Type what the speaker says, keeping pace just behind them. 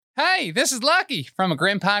Hey, this is Lucky from A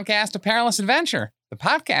Grim Podcast, A Perilous Adventure. The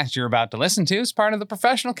podcast you're about to listen to is part of the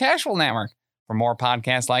Professional Casual Network. For more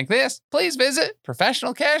podcasts like this, please visit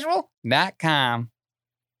professionalcasual.com.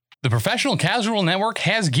 The Professional Casual Network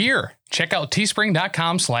has gear. Check out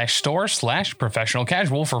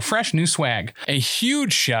teespring.com/store/professionalcasual for fresh new swag. A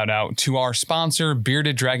huge shout out to our sponsor,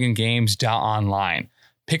 BeardedDragonGames.online.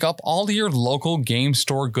 Pick up all your local game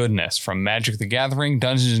store goodness from Magic the Gathering,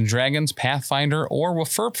 Dungeons & Dragons, Pathfinder, or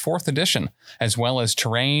WFRP 4th Edition, as well as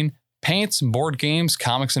terrain, paints, board games,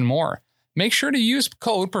 comics, and more. Make sure to use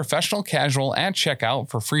code Professional Casual at checkout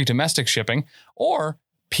for free domestic shipping, or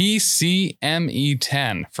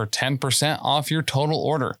PCME10 for 10% off your total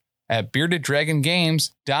order at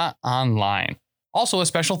BeardedDragonGames.online. Also, a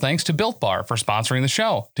special thanks to Built Bar for sponsoring the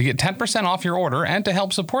show. To get 10% off your order and to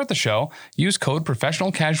help support the show, use code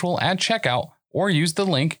Professional Casual at checkout or use the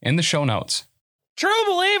link in the show notes. True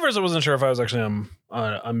Believers. I wasn't sure if I was actually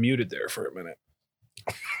unmuted there for a minute.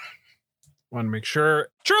 Want to make sure.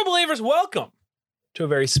 True Believers, welcome to a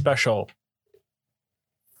very special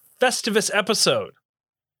Festivus episode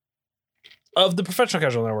of the Professional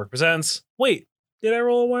Casual Network presents. Wait, did I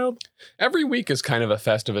roll a wild? Every week is kind of a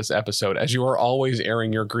Festivus episode, as you are always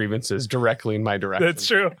airing your grievances directly in my direction. That's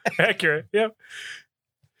true. Accurate. Yep.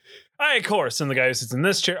 I, of course, am the guy who sits in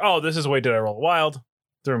this chair. Oh, this is Wait, Did I Roll a Wild?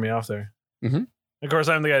 Threw me off there. Mm-hmm. Of course,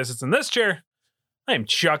 I'm the guy who sits in this chair. I am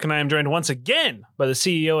Chuck, and I am joined once again by the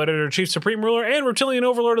CEO, Editor-in-Chief, Supreme Ruler, and Reptilian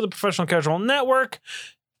Overlord of the Professional Casual Network.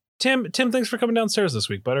 Tim, thanks for coming downstairs this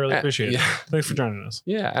week, bud. I really appreciate it. Thanks for joining us.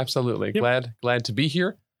 Yeah, absolutely. Yep. Glad to be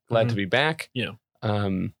here. Glad to be back. Yeah.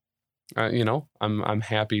 I'm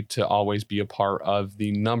happy to always be a part of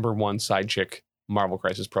the #1 side chick Marvel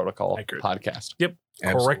Crisis Protocol podcast. Yep.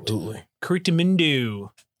 Absolutely. Correctamundo. You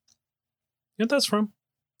know what that's from?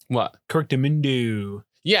 What? Correctamundo.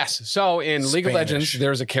 Yes. So in League of Legends,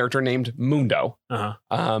 there's a character named Mundo.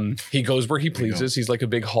 He goes where he pleases. He's like a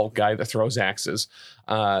big Hulk guy that throws axes.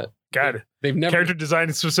 God, they've never character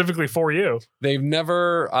designed specifically for you. They've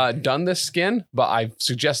never done this skin, but I've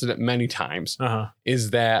suggested it many times.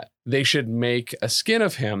 Is that they should make a skin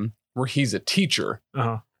of him where he's a teacher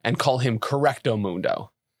and call him Correcto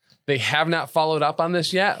Mundo. They have not followed up on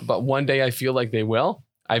this yet, but one day I feel like they will.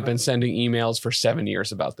 I've been sending emails for 7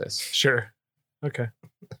 years about this. Sure. Okay.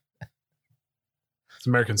 It's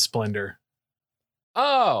American Splendor.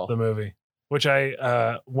 Oh. The movie. Which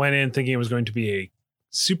I went in thinking it was going to be a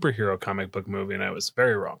superhero comic book movie, and I was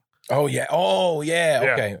very wrong. Oh, yeah.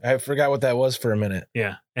 Okay. I forgot what that was for a minute.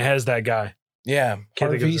 Yeah. It has that guy. Yeah.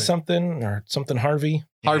 Harvey something or something Harvey.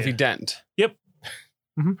 Harvey Dent. Yep.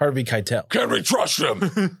 Harvey Keitel. Can we trust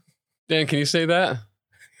him? Dan, can you say that?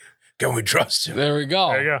 Can we trust him? There we go.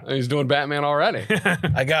 There you go. He's doing Batman already.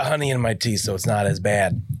 I got honey in my tea, so it's not as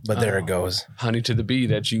bad. But there it goes. Honey to the bee,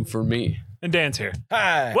 that's you for me. And Dan's here.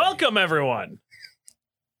 Hi. Welcome, everyone.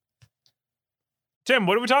 Tim,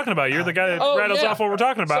 what are we talking about? You're the guy that rattles off what we're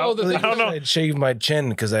talking about. I don't know. I'd shave my chin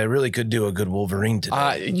because I really could do a good Wolverine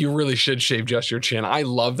today. You really should shave just your chin. I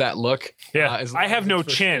love that look. Yeah, I have no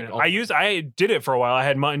chin. I did it for a while. I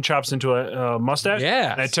had mutton chops into a mustache.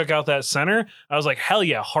 Yeah, and I took out that center. I was like, hell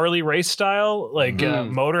yeah, Harley race style, like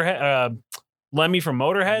Motorhead, Lemmy from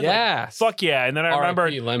Motorhead. Yeah, like, fuck yeah. And then I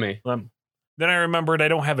remembered Lemmy. Then I remembered I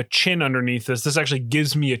don't have a chin underneath this. This actually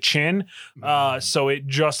gives me a chin. So it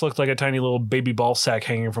just looked like a tiny little baby ball sack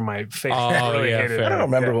hanging from my face. I really hated it. I don't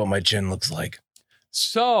remember what my chin looks like.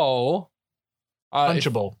 So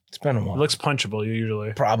punchable. It's been a while. It looks punchable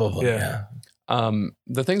usually. Probably, yeah.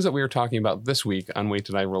 The things that we are talking about this week on Wait,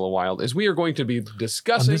 Did I Roll a Wild is we are going to be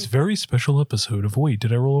discussing... On this very special episode of Wait,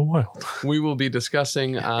 Did I Roll a Wild? We will be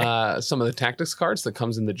discussing some of the tactics cards that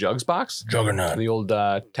comes in the Jugs box. Juggernaut. The old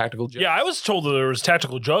tactical jugs. Yeah, I was told that there was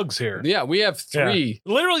tactical jugs here. Yeah, we have 3.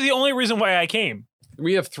 Yeah. Literally the only reason why I came.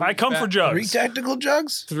 We have 3. I come for jugs. 3 tactical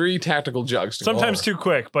jugs? 3 tactical jugs. Sometimes too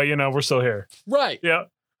quick, but we're still here. Right. Yeah.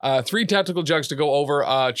 3 tactical jugs to go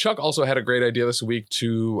over. Chuck also had a great idea this week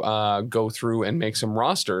to go through and make some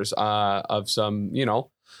rosters of some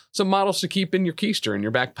models to keep in your keister, in your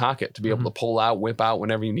back pocket, to be able to pull out, whip out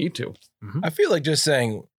whenever you need to. I feel like just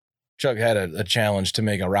saying Chuck had a challenge to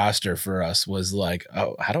make a roster for us was like,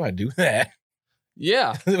 oh, how do I do that?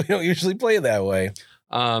 Yeah. We don't usually play that way.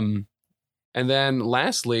 And then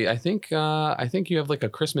lastly, I think you have like a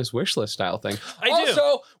Christmas wish list style thing. I do.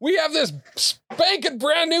 Also, we have this spanking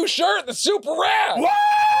brand new shirt that's super rad. Woo!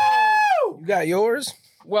 You got yours?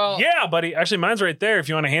 Well, yeah, buddy. Actually, mine's right there if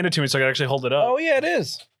you want to hand it to me so I can actually hold it up. Oh, yeah, it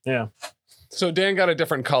is. Yeah. So Dan got a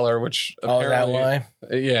different color, which apparently, that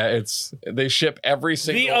why? Yeah, they ship every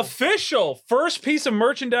single... The official first piece of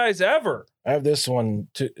merchandise ever. I have this one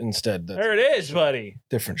instead. That's There it is, buddy.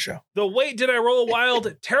 different show. The Wait Did I Roll a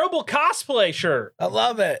Wild terrible cosplay shirt. I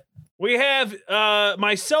love it. We have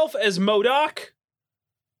myself as MODOK.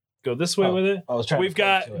 Go this way with it. I was trying. We've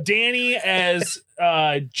got Danny as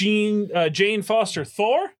Jane Foster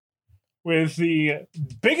Thor with the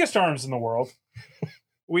biggest arms in the world.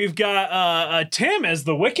 We've got Tim as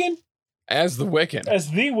the Wiccan. As the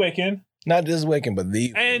Wiccan. Not just Wiccan, but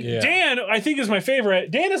the. And Dan, I think, is my favorite.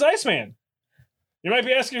 Dan is Iceman. You might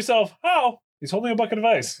be asking yourself, how? He's holding a bucket of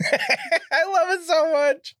ice. I love it so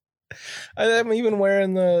much. I'm even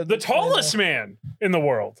wearing the tallest man in the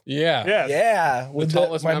world. Yeah. Yeah. Yeah, with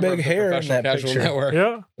my big hair in that picture. Network.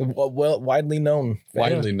 Yeah. Well, widely known.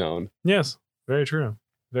 Widely known. Yes. Very true.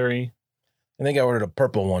 Very. I think I ordered a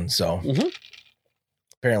purple one, so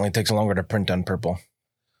apparently it takes longer to print on purple.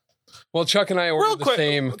 Well, Chuck and I ordered the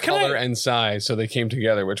same color and size, so they came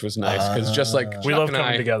together, which was nice. Because just like we Chuck love and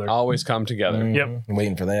coming I together. always come together. Yep. I'm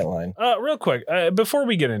waiting for that line. Real quick, before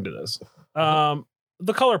we get into this,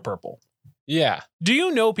 the color purple. Yeah. Do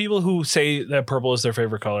you know people who say that purple is their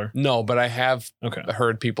favorite color? No, but I have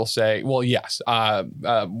heard people say, well, yes.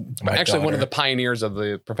 Actually, one of the pioneers of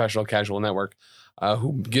the Professional Casual Network,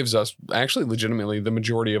 who gives us actually legitimately the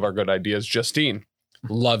majority of our good ideas, Justine,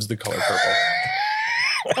 loves the color purple.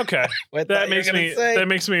 Okay. that makes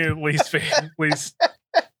me least.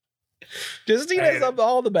 Justine has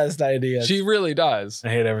all the best ideas. She really does. I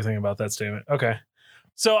hate everything about that statement. Okay.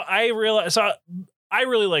 So I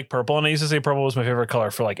really like purple, and I used to say purple was my favorite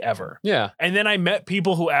color for like ever. Yeah. And then I met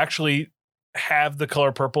people who actually have the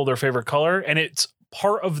color purple their favorite color, and it's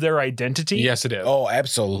part of their identity. Yes, it is. Oh,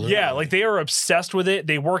 absolutely. Yeah, like they are obsessed with it.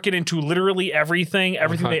 They work it into literally everything.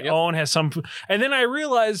 Everything they own has some. And then I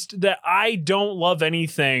realized that I don't love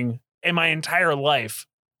anything in my entire life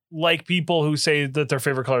like people who say that their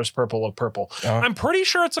favorite color is purple of purple. I'm pretty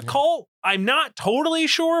sure it's a cult. I'm not totally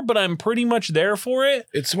sure, but I'm pretty much there for it.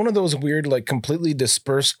 It's one of those weird, like completely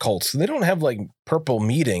dispersed cults. They don't have like purple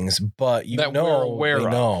meetings, but you that know, we're aware they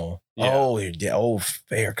of. know. Yeah. Oh, yeah. Oh,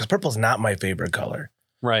 fair. Because purple's not my favorite color.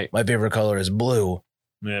 Right. My favorite color is blue.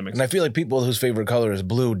 Yeah, and I feel like people whose favorite color is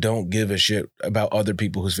blue don't give a shit about other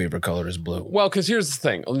people whose favorite color is blue. Well, because here's the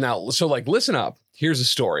thing. Now, so like, listen up. Here's a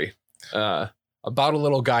story about a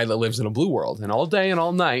little guy that lives in a blue world, and all day and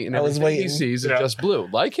all night, and everything he sees is just blue,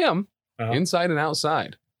 like him, inside and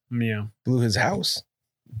outside. Yeah. Blew his house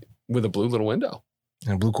with a blue little window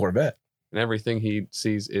and a blue Corvette, and everything he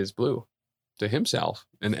sees is blue to himself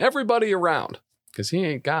and everybody around, because he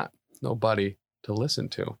ain't got nobody to listen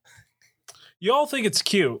to. You all think it's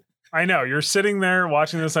cute. I know you're sitting there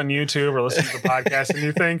watching this on YouTube or listening to the podcast, and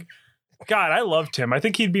you think, God, I love Tim. I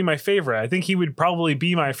think he'd be my favorite. I think he would probably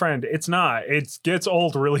be my friend. It's not. It gets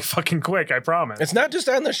old really fucking quick. I promise. It's not just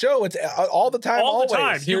on the show. It's all the time. All the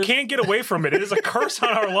always. time. You can't get away from it. It is a curse on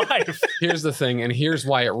our life. Here's the thing, and here's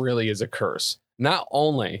why it really is a curse. Not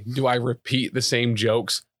only do I repeat the same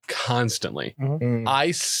jokes constantly,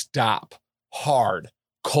 I stop hard,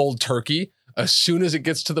 cold turkey, as soon as it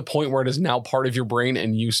gets to the point where it is now part of your brain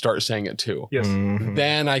and you start saying it too. Yes.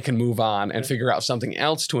 Then I can move on and figure out something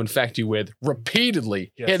else to infect you with,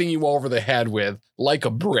 repeatedly hitting you over the head with like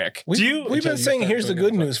a brick. We've been saying here's the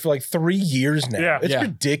good news for like 3 years now. Yeah. It's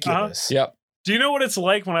ridiculous. Yep. Do you know what it's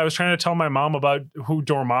like when I was trying to tell my mom about who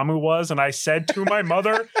Dormammu was, and I said to my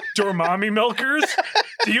mother, Dormammu Milkers?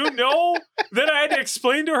 Do you know that I had to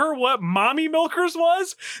explain to her what Mommy Milkers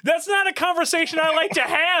was? That's not a conversation I like to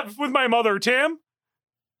have with my mother, Tim.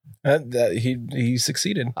 He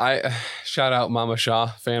succeeded. I shout out Mama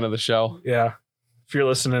Shaw, fan of the show. Yeah. If you're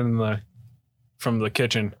listening from the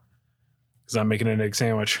kitchen, because I'm making an egg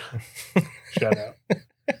sandwich. Shout out.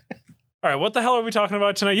 All right, what the hell are we talking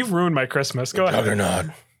about tonight? You've ruined my Christmas. Go ahead.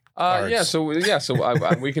 Juggernaut. So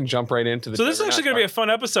we can jump right into the. So this is actually going to be a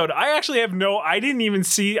fun episode. I actually have I didn't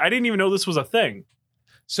even know this was a thing.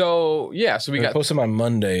 So we got posted on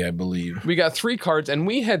Monday, I believe. We got 3 cards, and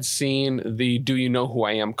we had seen the "Do You Know Who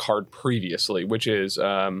I Am" card previously, which is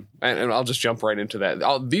and I'll just jump right into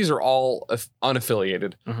that. These are all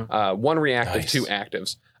unaffiliated. 1 reactive, 2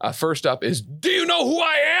 actives. First up is "Do You Know Who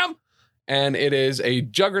I Am?" And it is a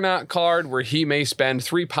Juggernaut card where he may spend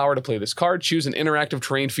 3 power to play this card, choose an interactive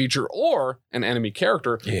terrain feature or an enemy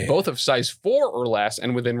character, both of size 4 or less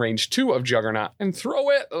and within range 2 of Juggernaut, and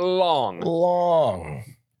throw it long.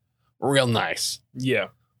 Real nice. Yeah.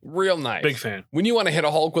 Real nice. Big fan. When you want to hit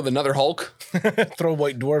a Hulk with another Hulk. Throw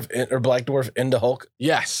White Dwarf or Black Dwarf into Hulk.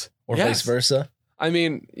 Yes. Or vice versa. I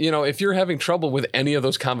mean, if you're having trouble with any of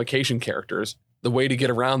those convocation characters, the way to get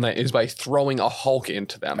around that is by throwing a Hulk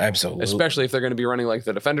into them. Absolutely. Especially if they're going to be running like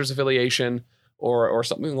the Defenders affiliation or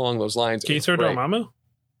something along those lines. Can you throw Dormammu?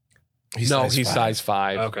 He's size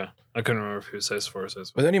 5. Okay. I couldn't remember if he was size 4 or size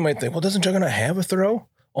 5. But then you might think, well, doesn't Juggernaut have a throw?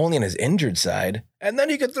 Only on his injured side. And then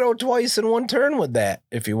you could throw twice in one turn with that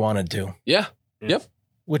if you wanted to. Yeah. Yep.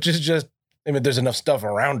 Which is just, I mean, there's enough stuff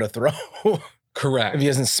around to throw. Correct. If he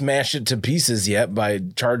hasn't smashed it to pieces yet by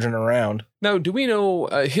charging around. Now, do we know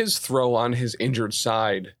his throw on his injured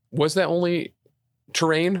side, was that only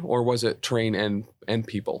terrain or was it terrain and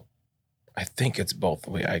people? I think it's both.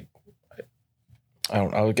 I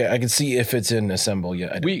don't know. I can see if it's in assemble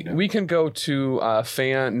yet. We can go to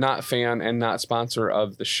not fan and not sponsor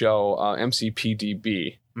of the show,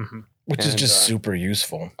 MCPDB. Mm-hmm. Which is just super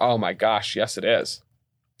useful. Oh my gosh, yes it is.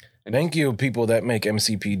 And thank you, people that make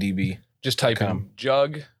MCPDB. Just type in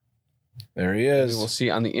Jug. There he is. We will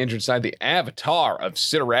see on the injured side the avatar of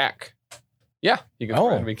Sidorak. Yeah, you can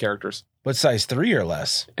throw enemy characters. But size 3 or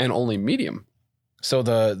less. And only medium. So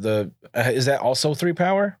the is that also 3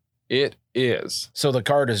 power? It is. So the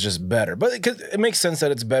card is just better. But it makes sense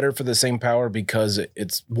that it's better for the same power because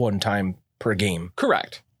it's one time per game.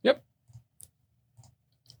 Correct. Yep.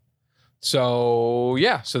 So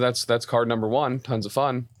yeah, so that's card number 1. Tons of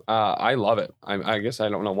fun. I love it. I guess I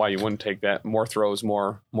don't know why you wouldn't take that. More throws,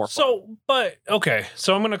 more fun. So, but okay.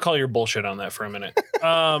 So I'm gonna call your bullshit on that for a minute.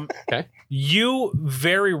 Okay. You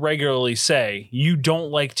very regularly say you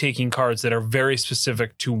don't like taking cards that are very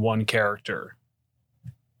specific to one character.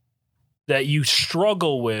 That you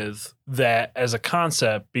struggle with that as a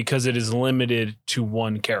concept because it is limited to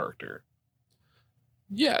one character.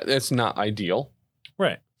 Yeah, it's not ideal.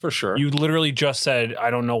 Right. For sure. You literally just said, I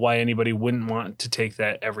don't know why anybody wouldn't want to take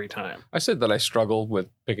that every time. I said that I struggle with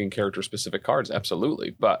picking character-specific cards,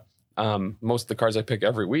 absolutely. But most of the cards I pick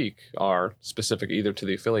every week are specific either to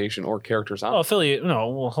the affiliation or characters on. Oh, affiliate. No,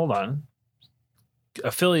 well, hold on.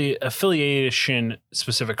 Affiliation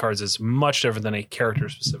specific cards is much different than a character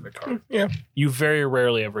specific card. Yeah. You very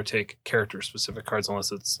rarely ever take character specific cards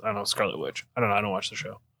unless it's, I don't know, Scarlet Witch. I don't know. I don't watch the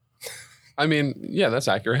show. I mean, yeah, that's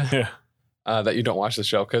accurate. Yeah. That you don't watch the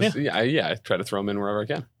show because I try to throw them in wherever I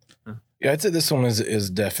can. Yeah, I'd say this one is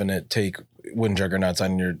definite take when Juggernaut's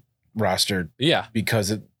on your roster. Yeah.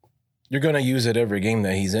 Because you're going to use it every game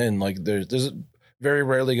that he's in. Like there's very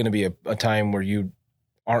rarely going to be a time where you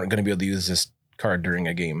aren't going to be able to use this card during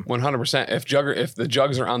a game. 100%. If the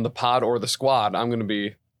Jugs are on the pod or the squad, I'm going to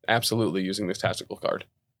be absolutely using this tactical card.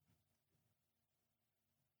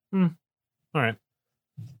 All right.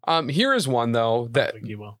 Here is one though that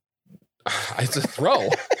it's a throw.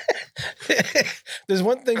 There's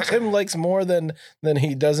one thing Tim likes more than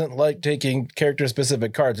he doesn't like taking character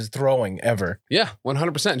specific cards. It's throwing ever. Yeah,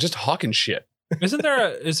 100%. Just hawking shit.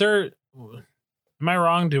 Am I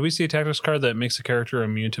wrong? Did we see a tactics card that makes a character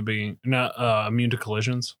immune to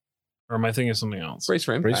collisions? Or am I thinking of something else? Brace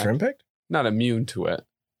for impact? Not immune to it,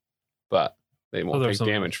 but they won't take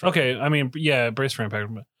damage from it. Okay, I mean, yeah, brace for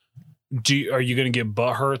impact. Are you going to get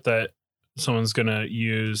butt hurt that someone's going to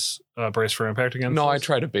use brace for impact against? No, I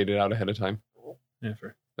try to bait it out ahead of time. Yeah,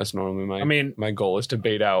 fair. That's normally my goal is to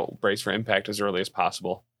bait out brace for impact as early as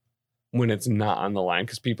possible when it's not on the line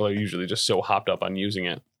because people are usually just so hopped up on using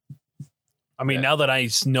it. I mean, now that I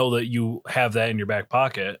know that you have that in your back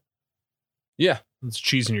pocket. Yeah. It's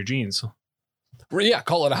cheese in your jeans. Yeah,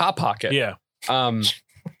 call it a hot pocket. Yeah. I'm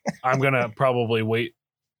going to probably wait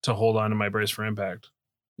to hold on to my brace for impact.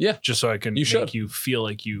 Yeah. Just so I can make you feel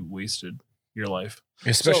like you wasted your life.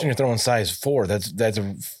 Especially when you're throwing size 4. That's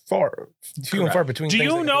a few and far between. Do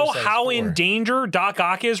you know how in danger Doc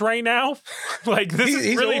Ock is right now? Like this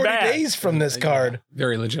is really bad. Days from this card.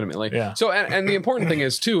 Very legitimately. Yeah. So and the important thing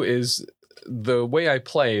is too is the way I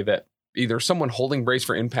play that either someone holding brace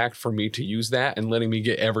for impact for me to use that and letting me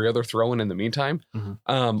get every other throw in the meantime,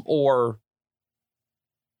 or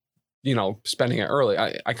spending it early.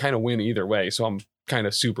 I kind of win either way, so I'm kind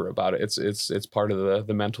of super about it. It's part of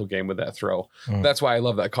the mental game with that throw. That's why I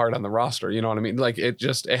love that card on the roster. You know what I mean? Like it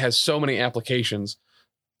has so many applications.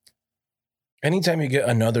 Anytime you get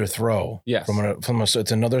another throw, yes,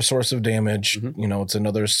 it's another source of damage. It's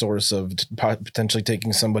another source of potentially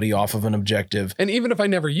taking somebody off of an objective. And even if I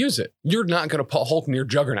never use it, you're not going to put Hulk near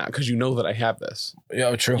Juggernaut because you know that I have this.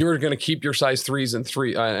 Yeah, true. You're going to keep your size 3s and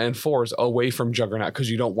 4s away from Juggernaut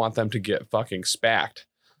because you don't want them to get fucking spacked.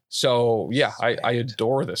 So yeah, I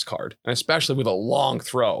adore this card, and especially with a long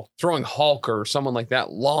throw, throwing Hulk or someone like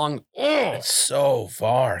that long. It's so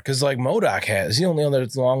far because like MODOK has the only other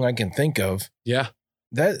long I can think of. Yeah,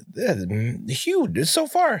 that's huge. It's so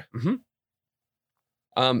far.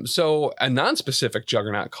 So a non-specific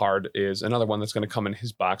Juggernaut card is another one that's going to come in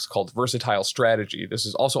his box called Versatile Strategy. This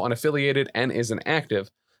is also unaffiliated and is an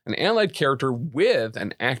active. An allied character with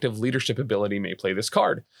an active leadership ability may play this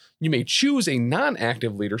card. You may choose a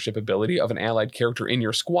non-active leadership ability of an allied character in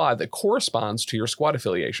your squad that corresponds to your squad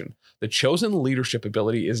affiliation. The chosen leadership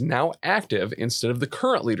ability is now active instead of the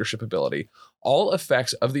current leadership ability. All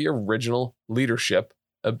effects of the original leadership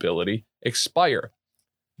ability expire.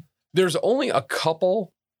 There's only a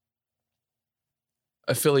couple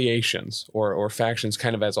affiliations or factions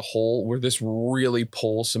kind of as a whole where this really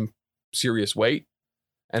pulls some serious weight,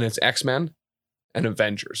 and it's X-Men and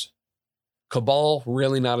Avengers. Cabal,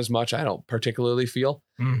 really not as much, I don't particularly feel,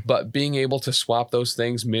 but being able to swap those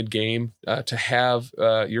things mid-game, to have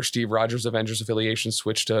your Steve Rogers Avengers affiliation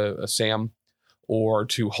switch to Sam or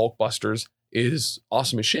to Hulkbusters is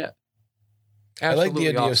awesome as shit. Absolutely I like the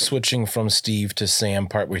idea awesome. of switching from Steve to Sam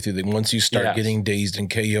partway through. Once you start getting dazed and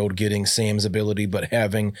KO'd, getting Sam's ability, but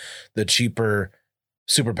having the cheaper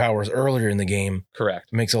superpowers earlier in the game.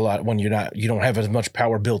 Correct. Makes a lot when you don't have as much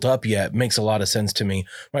power built up yet. Makes a lot of sense to me.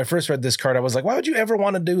 When I first read this card, I was like, why would you ever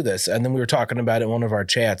want to do this? And then we were talking about it in one of our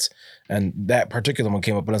chats, and that particular one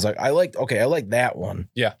came up, and I was like, I like that one.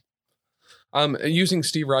 Yeah. Using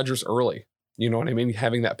Steve Rogers early. You know what I mean?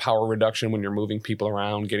 Having that power reduction when you're moving people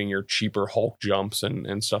around, getting your cheaper Hulk jumps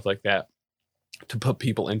and stuff like that to put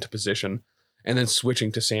people into position, and then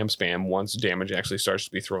switching to Sam Spam once damage actually starts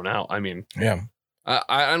to be thrown out. I mean, yeah.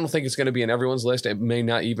 I don't think it's going to be in everyone's list. It may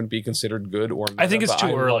not even be considered good or meta, I think it's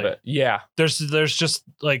too early. Yeah. There's just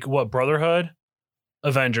like what, Brotherhood,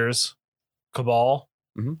 Avengers, Cabal,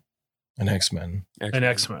 and X-Men. and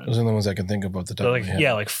X-Men. Those are the ones I can think of off the top of my head.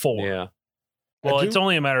 Yeah, like 4. Yeah. Well, it's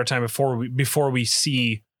only a matter of time before we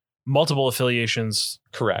see multiple affiliations.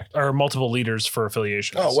 Correct. Or multiple leaders for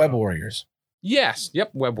affiliations. Oh, Web Warriors. Yes.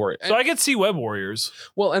 Yep. Web Warrior. So I could see Web Warriors.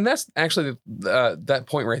 Well, and that's actually that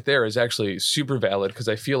point right there is actually super valid, because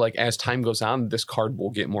I feel like as time goes on, this card will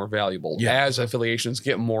get more valuable. Yeah. As affiliations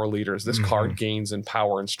get more leaders, this card gains in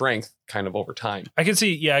power and strength kind of over time. I can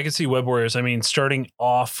see Web Warriors. I mean, starting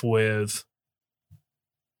off with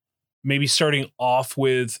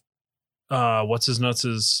what's his nuts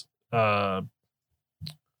is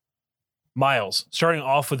Miles. Starting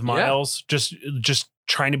off with Miles, just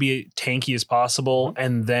trying to be tanky as possible,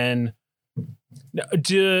 and then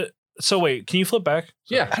so wait, can you flip back?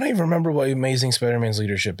 Yeah. I don't even remember what Amazing Spider-Man's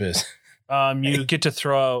leadership is. You get to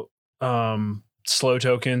throw out slow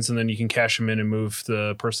tokens, and then you can cash them in and move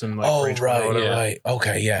the person like range right, or whatever. right.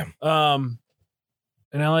 Okay, yeah. An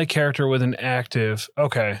allied character with an active.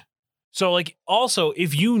 Okay. So like also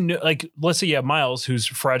if you know, like let's say you have Miles who's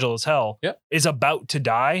fragile as hell, is about to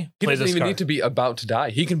die. He doesn't even need to be about to die.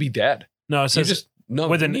 He can be dead. No, it says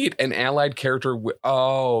you need an allied character.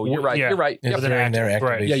 You're right. Yeah. You're right. It's Yep. during their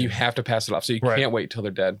activation. Right. Yeah, you have to pass it off. So you can't wait till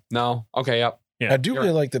they're dead. No. Okay. Yep. Yeah. I do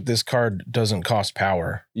really like that this card doesn't cost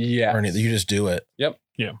power. Yeah. Or anything. You just do it. Yep.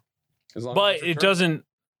 Yeah. But it doesn't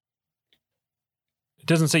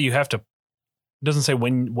say you have to. It doesn't say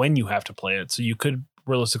when you have to play it. So you could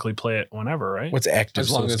realistically play it whenever, right? What's active?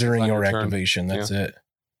 As long So as during it's on your your turn. activation. That's it.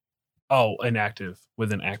 Oh, an active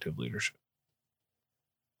leadership.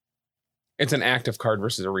 It's an active card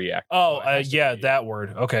versus a reactive. Oh, yeah, that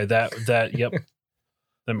word. Okay, that yep.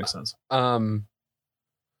 That makes sense.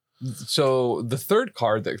 So the third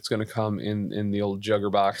card that's going to come in the old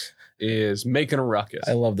Jugger box is Making a Ruckus.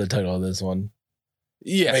 I love the title of this one.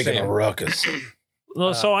 Yeah, Making a Ruckus.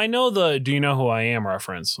 Well, so I know the "Do you know who I am"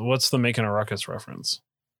 reference. What's the Making a Ruckus reference?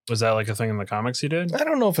 Was that like a thing in the comics he did? I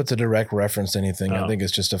don't know if it's a direct reference to anything. I think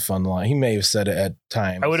it's just a fun line. He may have said it at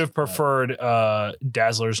times. I would have preferred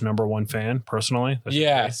Dazzler's #1 fan personally.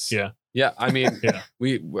 Yes. Yeah. Yeah, I mean, Yeah.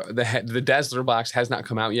 the Dazzler box has not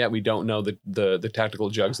come out yet. We don't know the tactical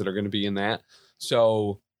jugs that are going to be in that.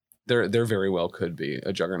 So there very well could be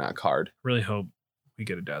a Juggernaut card. Really hope we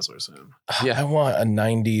get a Dazzler soon. Yeah. I want a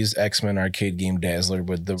 90s X-Men arcade game Dazzler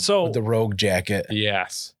with the rogue jacket.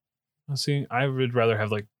 Yes. See, I would rather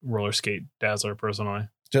have like roller skate Dazzler personally.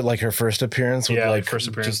 Just like her first appearance with like first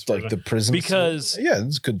appearance just like the prison. Because yeah,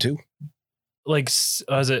 it's good too. Like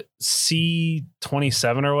was it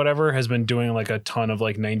C27 or whatever has been doing like a ton of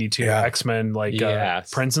like 92 X-Men like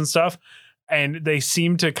prints and stuff, and they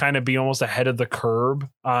seem to kind of be almost ahead of the curb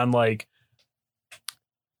on like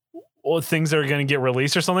things that are going to get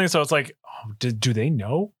released or something. So it's like, do they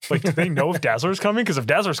know? Like, do they know if Dazzler's coming? Because if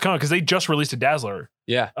Dazzler's coming, because they just released a Dazzler,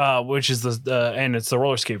 which is and it's the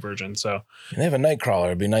roller skate version. So and they have a Nightcrawler.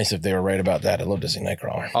 It'd be nice if they were right about that. I'd love to see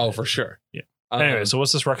Nightcrawler. Oh, for sure. Yeah. Anyway, so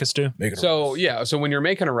what's this Ruckus do? So when you're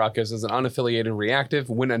making a Ruckus as an unaffiliated reactive,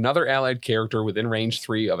 when another allied character within range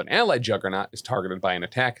 3 of an allied Juggernaut is targeted by an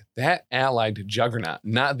attack, that allied Juggernaut,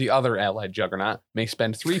 not the other allied Juggernaut, may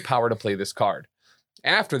spend 3 power to play this card.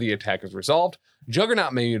 After the attack is resolved,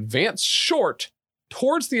 Juggernaut may advance short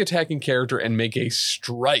towards the attacking character and make a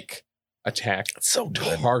strike attack, so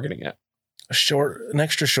good. targeting it. An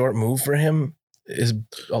extra short move for him is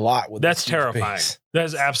a lot. That's terrifying. That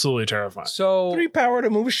is absolutely terrifying. So 3 power to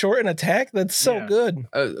move short and attack. That's so good.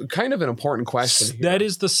 Kind of an important question here. That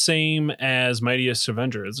is the same as Mightiest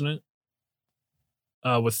Avenger, isn't it?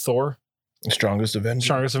 With Thor, Strongest Avenger.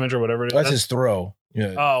 Strongest Avenger, whatever it is. That's his throw.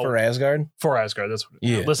 Yeah. Oh. For Asgard. That's what.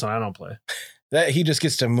 Yeah. Listen, I don't play. That he just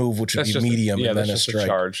gets to move, which would That's be just medium, and then a that's just strike.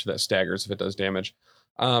 charge that staggers if it does damage.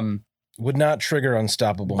 Would not trigger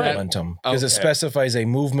unstoppable momentum because it specifies a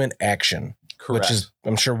movement action, Correct. which is,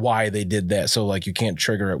 I'm sure, why they did that. So, like, you can't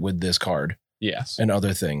trigger it with this card Yes. and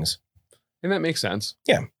other things. And that makes sense.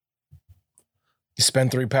 Yeah. You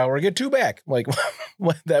spend 3 power, get 2 back. Like,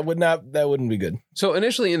 that wouldn't be good. So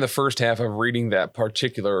initially in the first half of reading that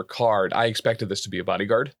particular card, I expected this to be a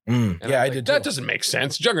bodyguard. And Yeah, I was did That too. doesn't make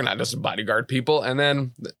sense. Juggernaut doesn't bodyguard people. And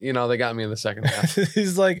then, they got me in the second half.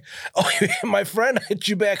 He's like, oh, my friend, I hit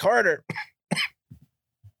you back harder.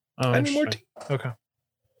 I need more tea. Okay.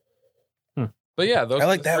 But yeah, those I are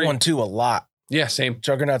like the that three. one too a lot. Yeah, same.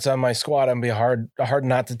 Juggernaut's on my squad. I'm be hard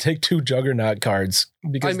not to take 2 Juggernaut cards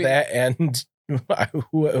because that and I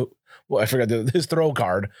forgot his throw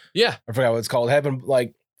card. Yeah. I forgot what it's called. Having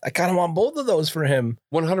I kind of want both of those for him.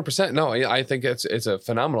 100%. No, I think it's a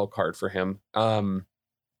phenomenal card for him.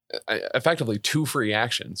 Effectively 2 free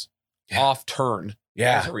actions off turn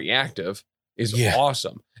as a reactive is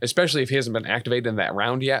awesome, especially if he hasn't been activated in that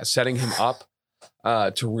round yet. Setting him up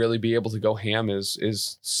to really be able to go ham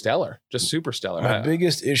is stellar, just super stellar. My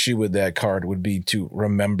biggest issue with that card would be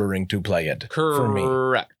remembering to play it. For me.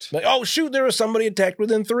 Correct. Like, oh shoot, there was somebody attacked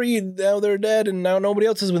within 3, and now they're dead, and now nobody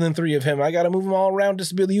else is within 3 of him. I got to move them all around just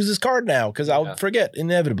to be able to use this card now because I'll forget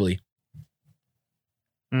inevitably.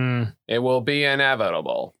 It will be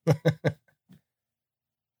inevitable.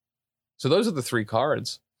 So those are the 3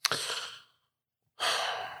 cards.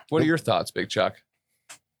 What are your thoughts, Big Chuck?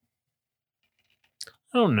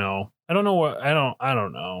 I don't know. I don't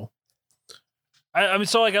know. I mean,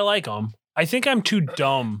 so I like them. I think I'm too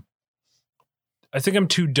dumb.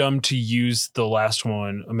 To use the last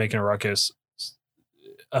one, Making a Ruckus,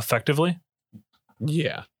 effectively.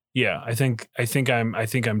 Yeah. Yeah. I think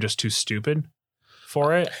I'm just too stupid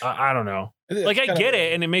for it. I don't know. Like, I get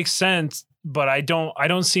it and it makes sense, but I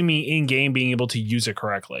don't see me in game being able to use it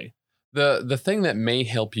correctly. The thing that may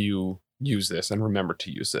help you use this and remember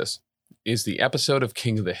to use this is the episode of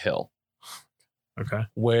King of the Hill. Okay.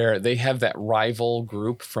 Where they have that rival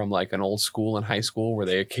group from like an old school and high school where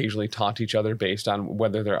they occasionally taunt each other based on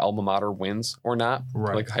whether their alma mater wins or not.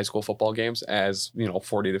 Right. Like high school football games as,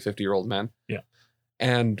 40 to 50-year-old men. Yeah.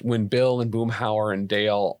 And when Bill and Boomhauer and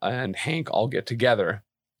Dale and Hank all get together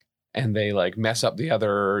and they like mess up the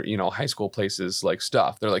other, high school places like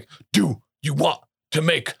stuff, they're like, do you want to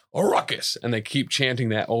make a ruckus? And they keep chanting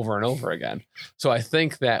that over and over again. So I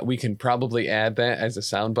think that we can probably add that as a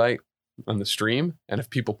soundbite on the stream. And if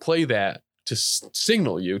people play that to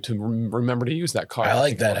signal you to remember to use that card, I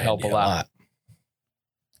like that help a lot.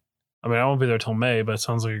 I mean, I won't be there till May, but it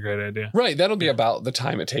sounds like a great idea. Right. That'll be about the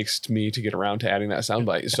time it takes me to get around to adding that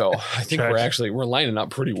soundbite. So I think we're lining up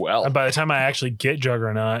pretty well. And by the time I actually get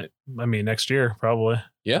Juggernaut, I mean, next year, probably.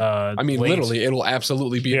 Yeah. Literally, it'll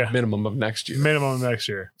absolutely be a minimum of next year. Minimum of next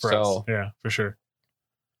year. For us. Yeah, for sure.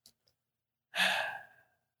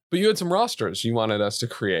 But you had some rosters you wanted us to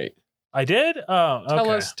create. I did? Oh,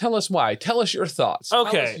 okay. Tell us why. Tell us your thoughts.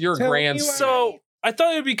 Okay. Your grand. So I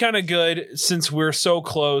thought it would be kind of good since we're so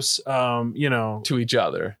close, to each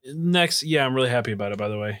other. Next, I'm really happy about it, by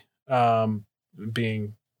the way.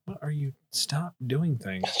 What are you? Stop doing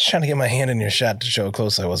things. I was trying to get my hand in your shot to show how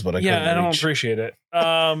close I was, but I couldn't I don't reach. appreciate it.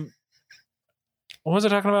 What was I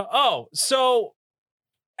talking about? Oh, so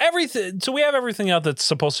everything. So we have everything out that's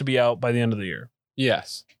supposed to be out by the end of the year.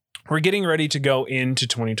 Yes. We're getting ready to go into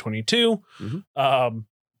 2022. Mm-hmm.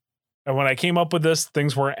 And when I came up with this,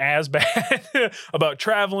 things weren't as bad about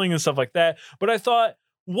traveling and stuff like that. But I thought,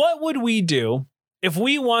 what would we do if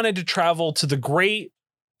we wanted to travel to the great,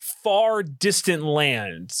 far distant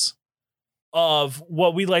lands of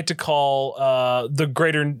what we like to call the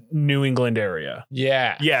greater New England area?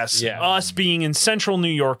 Yeah. Yes. Yeah. Us being in central New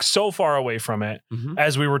York, so far away from it,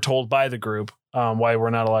 as we were told by the group, why we're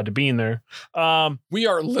not allowed to be in there. We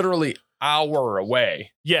are literally hour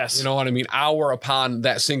away. Yes. You know what I mean? Hour upon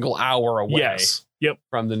that single hour away. Yes. Yep.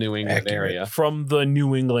 From the New England area. From the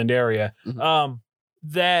New England area.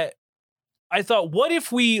 That I thought, what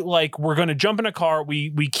if we we're going to jump in a car,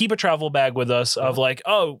 we keep a travel bag with us of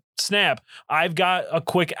oh, snap, I've got a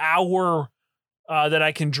quick hour that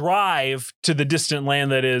I can drive to the distant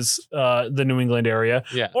land that is the New England area.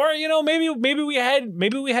 Yeah. Or, maybe we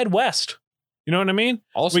head west. You know what I mean?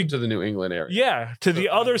 Also to the New England area. Yeah, to the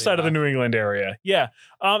other side of the New England area. Yeah.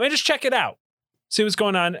 And just check it out. See what's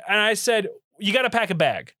going on. And I said, you got to pack a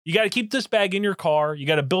bag. You got to keep this bag in your car. You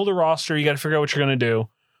got to build a roster. You got to figure out what you're going to do.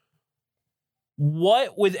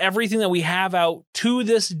 What with everything that we have out to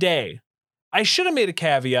this day, I should have made a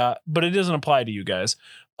caveat, but it doesn't apply to you guys.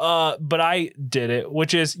 But I did it,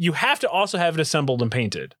 which is you have to also have it assembled and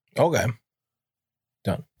painted. Okay.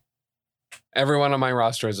 Done. Everyone on my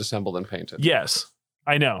roster is assembled and painted. Yes,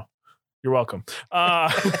 I know. You're welcome.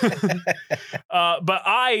 But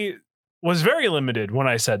I was very limited when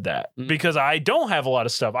I said that because I don't have a lot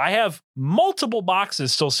of stuff. I have multiple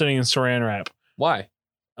boxes still sitting in Saran wrap. Why?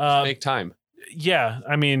 Make time. Yeah,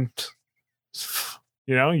 I mean,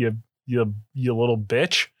 you little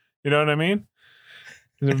bitch. You know what I mean?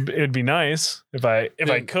 It'd be nice if I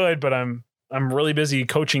could, but I'm really busy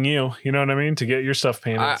coaching you. You know what I mean? To get your stuff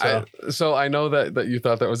painted. So I know that you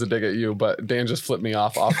thought that was a dig at you, but Dan just flipped me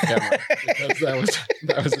off camera because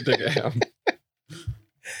that was a dig at him.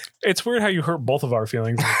 It's weird how you hurt both of our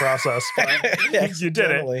feelings in the process. But you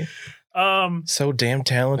did it. So damn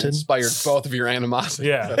talented. Inspired both of your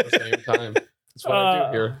animosity at the same time. That's what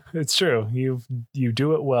I do here. It's true. You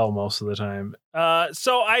do it well most of the time.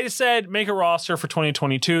 So I said make a roster for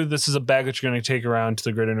 2022. This is a bag that you're going to take around to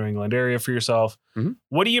the greater New England area for yourself. Mm-hmm.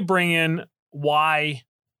 What do you bring in? Why?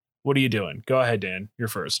 What are you doing? Go ahead, Dan. You're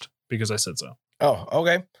first because I said so. Oh,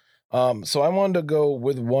 okay. So I wanted to go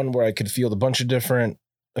with one where I could field a bunch of different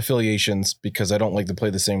affiliations because I don't like to play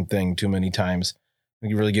the same thing too many times. I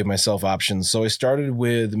can really give myself options. So I started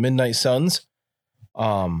with Midnight Suns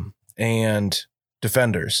and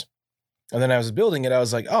Defenders. And then I was building it. I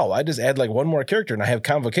was like, oh, I just add like one more character and I have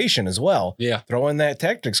Convocation as well. Yeah. Throw in that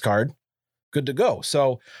Tactics card. Good to go.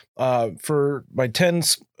 So for my 10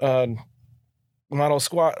 model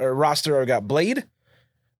squad or roster, I got Blade,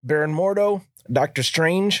 Baron Mordo, Doctor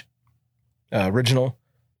Strange, original,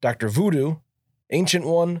 Dr. Voodoo, Ancient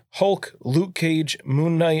One, Hulk, Luke Cage,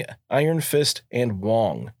 Moon Knight, Iron Fist, and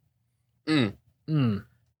Wong.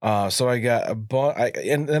 So I got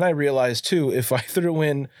and then I realized too, if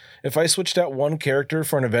I switched out one character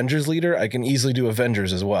for an Avengers leader, I can easily do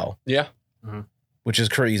Avengers as well. Yeah. Mm-hmm. Which is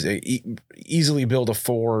crazy. Easily build a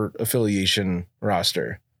 4 affiliation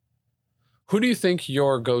roster. Who do you think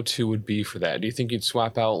your go-to would be for that? Do you think you'd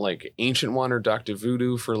swap out like Ancient One or Dr.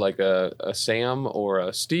 Voodoo for like a Sam or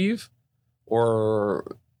a Steve?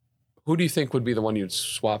 Or who do you think would be the one you'd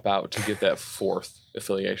swap out to get that 4th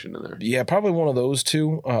affiliation in there? Yeah, probably one of those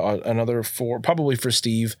two. Another 4, probably for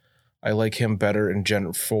Steve. I like him better in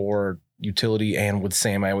Gen 4 utility, and with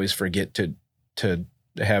Sam, I always forget to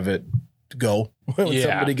have it go when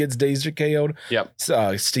somebody gets dazed or KO'd.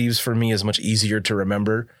 Yep. Steve's for me is much easier to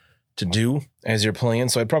remember to do as you're playing,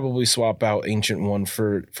 so I'd probably swap out Ancient One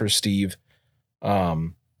for Steve,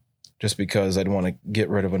 just because I'd want to get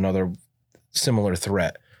rid of another similar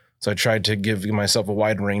threat. So I tried to give myself a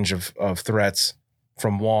wide range of threats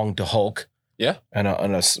from Wong to Hulk. Yeah. And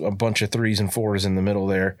a bunch of 3s and 4s in the middle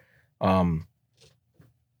there. And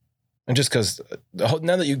just because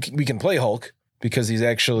now that we can play Hulk because he's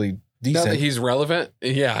actually decent. Now that he's relevant.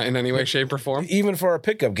 Yeah. In any way, shape or form. Even for our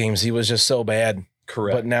pickup games, he was just so bad.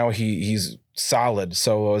 Correct. But now he's solid.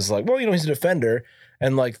 So I was like, well, he's a defender,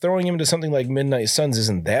 and like throwing him into something like Midnight Suns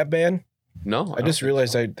isn't that bad. No, I just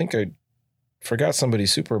realized I think I forgot somebody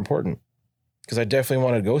super important because I definitely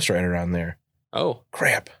wanted Ghost Rider on there. Oh,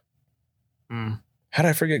 crap. How did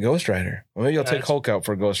I forget Ghost Rider? Well, maybe I'll take Hulk out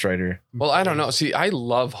for Ghost Rider. Well, I don't know. See, I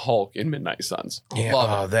love Hulk in Midnight Suns.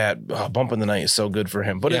 Yeah, Bump in the Night is so good for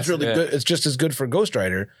him. But it's really good. It's just as good for Ghost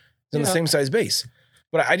Rider. It's in the same size base.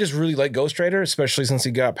 But I just really like Ghost Rider, especially since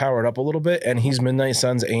he got powered up a little bit, and he's Midnight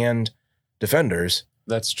Suns and Defenders.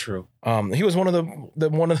 That's true. He was one of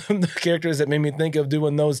the characters that made me think of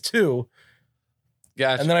doing those too.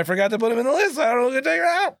 Gotcha. And then I forgot to put him in the list. So I don't know who to take her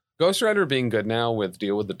out. Ghost Rider being good now with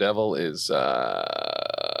Deal with the Devil is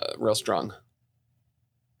real strong,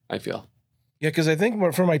 I feel. Yeah, because I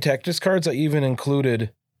think for my Tactics cards, I even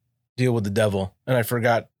included Deal with the Devil, and I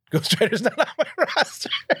forgot Ghost Rider's not on my roster.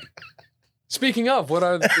 Speaking of, what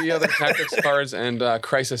are the other Tactics cards and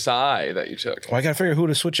Crisis Eye that you took? Well, I got to figure who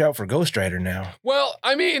to switch out for Ghost Rider now. Well,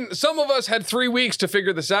 I mean, some of us had 3 weeks to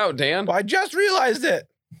figure this out, Dan. Well, I just realized it.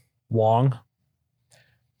 Wong.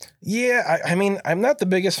 Yeah, I mean, I'm not the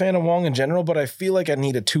biggest fan of Wong in general, but I feel like I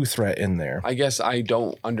need a 2-threat in there. I guess I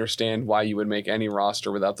don't understand why you would make any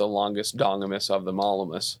roster without the longest dongimus of them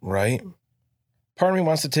allimus. Right. Part of me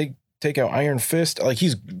wants to take out Iron Fist. Like,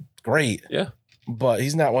 he's great. Yeah. but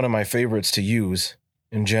he's not one of my favorites to use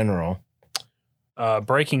in general.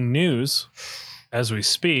 Breaking news as we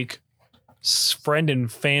speak. Friend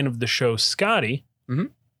and fan of the show, Scotty, is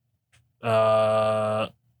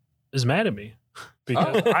mad at me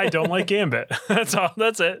because I don't like Gambit. That's all.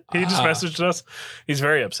 That's it. He just messaged us. He's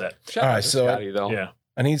very upset. All right, so Scotty, though. Yeah.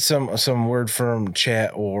 I need some word from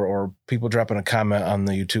chat or people dropping a comment on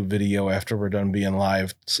the YouTube video after we're done being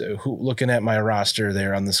live. So looking at my roster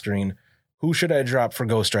there on the screen, who should I drop for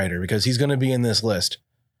Ghost Rider? Because he's going to be in this list.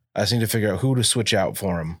 I just need to figure out who to switch out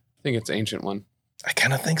for him. I think it's Ancient One. I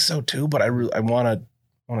kind of think so too, but I want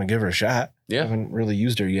to give her a shot. Yeah. I haven't really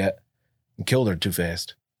used her yet and killed her too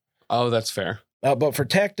fast. Oh, that's fair. But for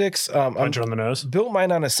tactics, Punch on the nose. Built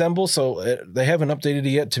mine on Assemble, so they haven't updated it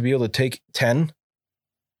yet to be able to take 10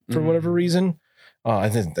 for whatever reason. I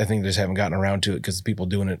think they just haven't gotten around to it because people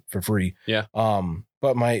doing it for free. Yeah.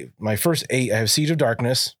 But my first 8, I have Siege of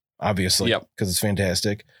Darkness, obviously, because it's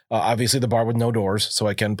fantastic. Obviously, the bar with no doors, so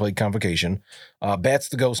I can play Convocation. Bats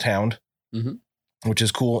the Ghost Hound, which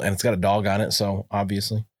is cool, and it's got a dog on it, so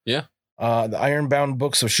obviously. Yeah. The Ironbound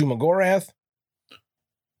Books of Shuma Gorath.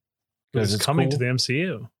 Because it's coming to the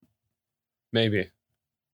MCU. Maybe.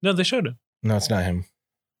 No, they showed it. No, it's not him.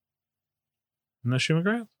 No Shuma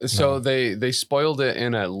Gorath? So they spoiled it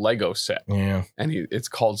in a Lego set. Yeah. And it's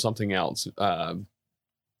called something else.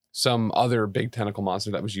 Some other big tentacle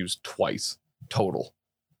monster that was used twice total.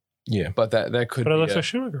 Yeah. But that could But it be looks like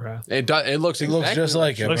Shuma Gorath. It looks just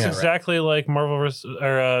like him. It looks exactly like Marvel versus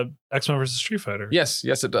or X-Men versus Street Fighter. Yes,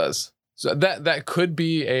 it does. So that could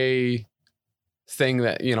be a thing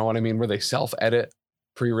that, you know what I mean, where they self-edit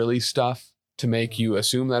pre-release stuff to make you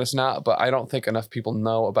assume that it's not, but I don't think enough people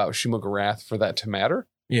know about Shuma Gorath for that to matter.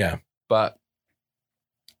 Yeah. But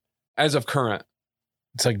as of current,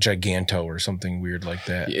 it's like Giganto or something weird like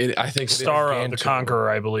that. I think Star the Conqueror,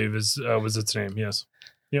 I believe, was its name. Yes.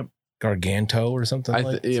 Yep. Garganto or something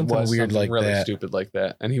like it something was weird something like really that. stupid like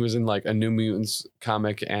that. And he was in like a New Mutants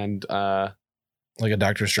comic and like a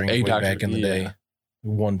Doctor Strange way back in the day.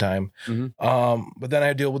 One time. But then I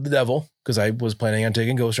had to deal with the devil because I was planning on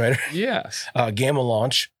taking Ghost Rider. Yes. Gamma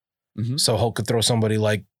launch. So Hulk could throw somebody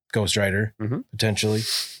like Ghost Rider potentially.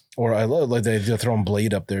 Or I love like they're throwing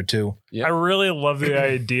Blade up there too. I really love the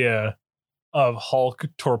idea of Hulk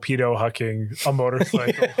torpedo hucking a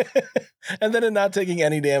motorcycle. And then it not taking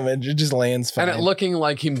any damage. It just lands fine. And it looking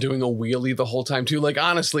like him doing a wheelie the whole time too. Like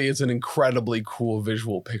honestly, it's an incredibly cool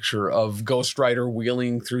visual picture of Ghost Rider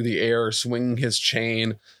wheeling through the air, swinging his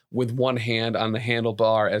chain with one hand on the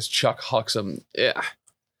handlebar as Chuck hucks him. Yeah.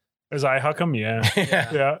 As I huck him? Yeah.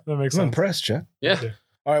 Yeah, that makes sense. I'm impressed, Chuck. Yeah.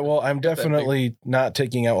 All right, well, I'm definitely not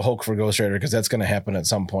taking out Hulk for Ghost Rider because that's going to happen at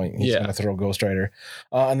some point. He's going to throw Ghost Rider.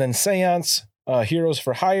 And then Seance, Heroes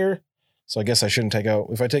for Hire. So I guess I shouldn't take out,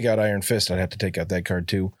 if I take out Iron Fist, I'd have to take out that card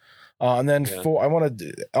too. And then I want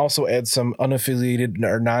to also add some unaffiliated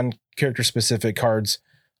or non-character specific cards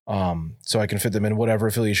so I can fit them in whatever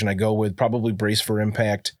affiliation I go with, probably Brace for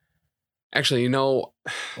Impact. Actually,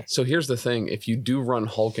 so here's the thing. If you do run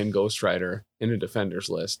Hulk and Ghost Rider in a Defenders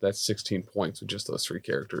list, that's 16 points with just those 3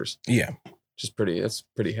 characters. Yeah. It's pretty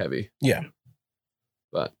heavy. Yeah.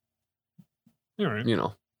 But, all right. It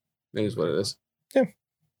is what it is. Yeah.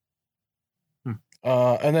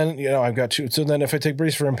 And then, I've got 2. So then if I take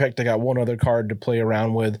Brace for Impact, I got 1 other card to play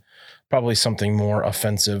around with. Probably something more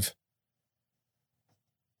offensive.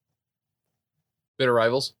 Bitter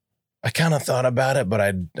Rivals? I kind of thought about it, but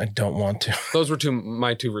I don't want to. Those were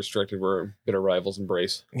my 2 restricted were Bitter Rivals and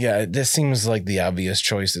Brace. Yeah, this seems like the obvious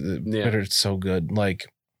choice. Bitter's so good.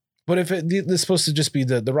 But if it's supposed to just be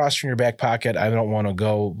the roster in your back pocket, I don't want to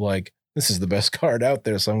go like, this is the best card out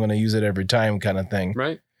there, so I'm going to use it every time kind of thing.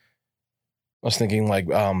 Right. I was thinking like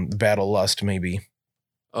Battle Lust maybe.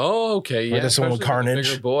 Oh, okay. Yeah. This one with Carnage.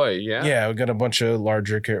 Bigger boy. Yeah. Yeah, we got a bunch of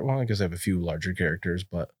larger characters. Well, I guess I have a few larger characters,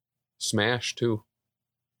 but Smash too.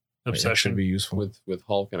 Obsession should be useful with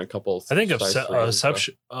Hulk and a couple. I think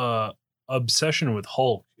obsession with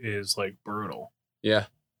Hulk is like brutal. Yeah.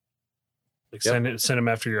 Like send him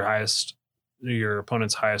after your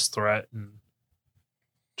opponent's highest threat, and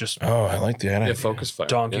just I like the idea. Focus fire.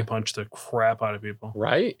 Donkey punch the crap out of people.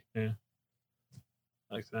 Right. Yeah.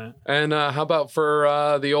 Like that. And how about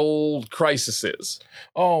for the old Crisises?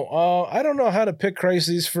 I don't know how to pick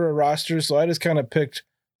crises for a roster, so I just kind of picked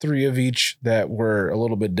 3 of each that were a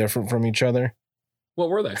little bit different from each other. What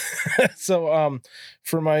were they? So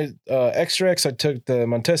for my extracts, I took the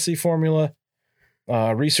Montesi formula,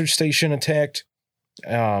 Research Station attacked,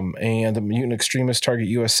 and the Mutant Extremists target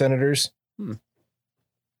U.S. senators.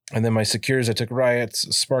 And then my secures, I took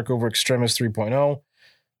Riots, Spark over Extremis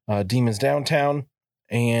 3.0, Demons Downtown,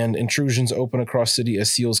 and intrusions open across city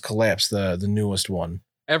as seals collapse, the newest one.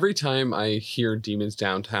 Every time I hear Demons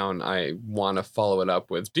Downtown, I want to follow it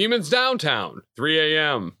up with Demons Downtown, 3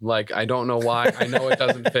 a.m. Like, I don't know why. I know it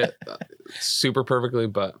doesn't fit super perfectly,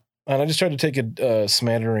 but. And I just tried to take a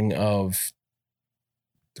smattering of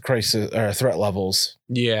the crisis or threat levels.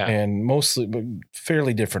 Yeah. And mostly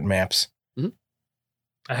fairly different maps. Mm-hmm.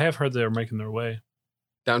 I have heard they're making their way.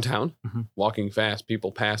 Downtown, walking fast,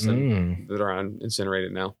 people passing that are on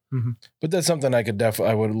Incinerated now. Mm-hmm. But that's something I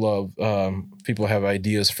would love. People have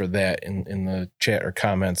ideas for that in the chat or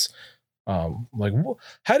comments. Like,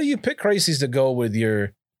 how do you pick crises to go with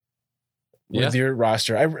your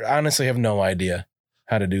roster? I honestly have no idea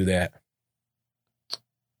how to do that.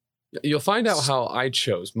 You'll find out how I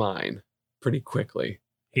chose mine pretty quickly.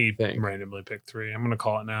 He randomly picked 3. I'm going to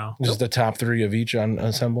call it now. Just the top 3 of each on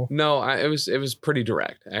Assemble? No, it was pretty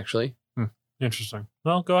direct, actually. Interesting.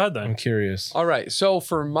 Well, go ahead then. I'm curious. All right. So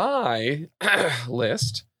for my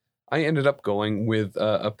list, I ended up going with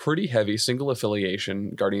a pretty heavy single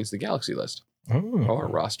affiliation Guardians of the Galaxy list or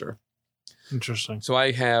roster. Interesting. So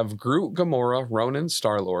I have Groot, Gamora, Ronan,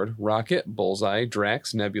 Star-Lord, Rocket, Bullseye,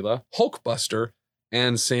 Drax, Nebula, Hulkbuster,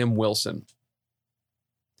 and Sam Wilson.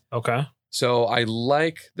 Okay. So I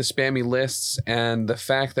like the spammy lists and the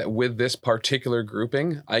fact that with this particular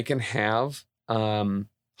grouping, I can have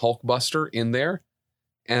Hulkbuster in there.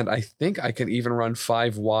 And I think I can even run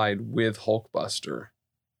 5 wide with Hulkbuster,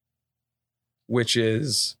 which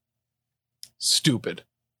is stupid.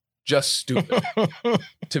 Just stupid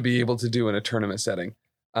to be able to do in a tournament setting.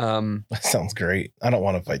 That sounds great. I don't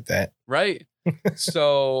want to fight that. Right.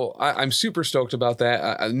 So I'm super stoked about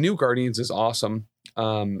that. New Guardians is awesome.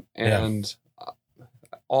 All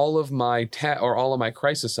of my all of my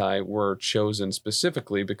Crisis Eye were chosen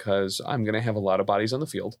specifically because I'm going to have a lot of bodies on the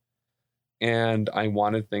field, and I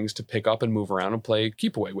wanted things to pick up and move around and play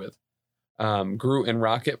keep away with. Groot and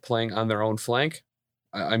Rocket playing on their own flank.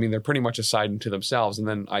 I mean, they're pretty much a side into themselves, and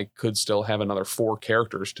then I could still have another 4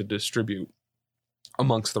 characters to distribute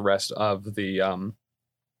amongst the rest of the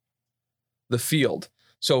field.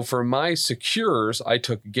 So for my secures, I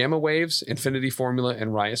took Gamma Waves, Infinity Formula,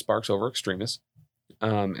 and Riot Sparks over Extremis.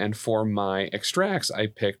 And for my extracts, I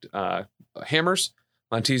picked Hammers,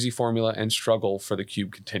 Montesi Formula, and Struggle for the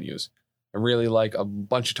Cube Continues. I really like a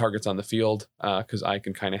bunch of targets on the field because I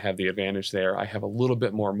can kind of have the advantage there. I have a little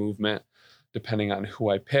bit more movement depending on who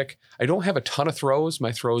I pick. I don't have a ton of throws.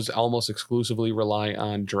 My throws almost exclusively rely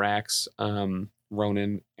on Drax,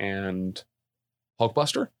 Ronan, and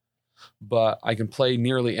Hulkbuster. But I can play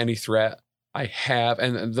nearly any threat I have.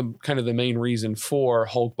 And the main reason for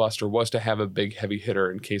Hulkbuster was to have a big heavy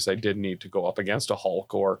hitter in case I did need to go up against a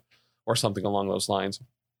Hulk or something along those lines.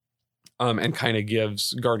 And kind of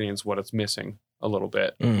gives Guardians what it's missing a little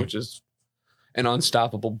bit, which is an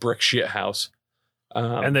unstoppable brick shit house.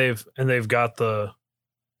 And they've got the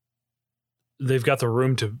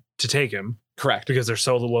room to take him. Correct. Because they're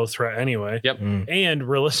so low threat anyway. Yep. And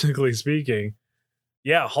realistically speaking,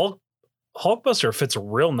 yeah, Hulkbuster fits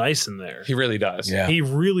real nice in there. He really does. Yeah. He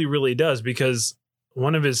really, really does, because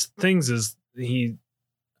one of his things is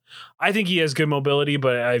I think he has good mobility,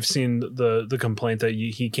 but I've seen the complaint that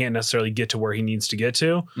he can't necessarily get to where he needs to get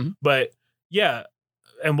to. Mm-hmm. But yeah,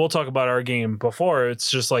 and we'll talk about our game before.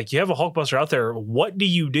 It's just like, you have a Hulkbuster out there. What do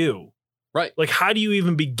you do? Right. Like, how do you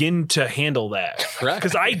even begin to handle that? Correct.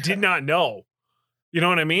 Because I did not know. You know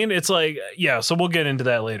what I mean? It's like, yeah, so we'll get into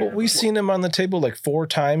that later. Well, we've seen him on the table like 4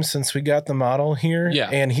 times since we got the model here. Yeah.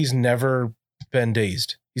 And he's never been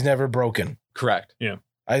dazed. He's never broken. Correct. Yeah.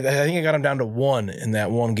 I think I got him down to 1 in that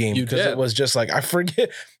one game because it was just like, I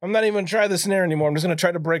forget. I'm not even going to try the snare anymore. I'm just going to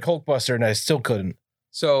try to break Hulkbuster, and I still couldn't.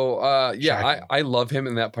 So, I love him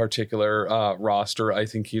in that particular roster. I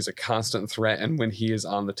think he's a constant threat. And when he is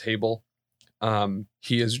on the table,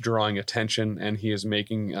 he is drawing attention, and he is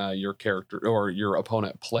making your character or your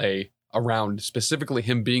opponent play around specifically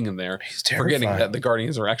him being in there. He's terrifying. Forgetting that the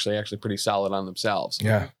Guardians are actually pretty solid on themselves.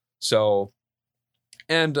 Yeah. So,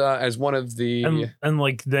 and as one of the and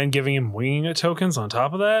like then giving him winging it tokens on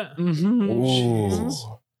top of that. Mm-hmm. Ooh.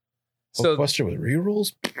 So Hulkbuster with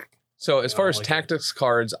rerolls. So as far as tactics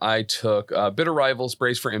cards, I took Bitter Rivals,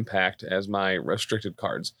 Brace for Impact as my restricted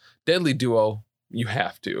cards. Deadly Duo, you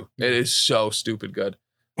have to. It is so stupid good.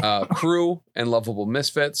 Crew and Lovable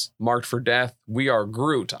Misfits, Marked for Death, We Are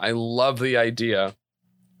Groot. I love the idea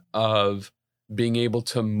of being able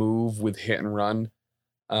to move with hit and run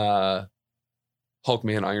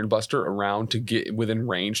Hulkman Ironbuster around to get within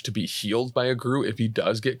range to be healed by a Groot if he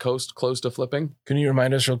does get close to flipping. Can you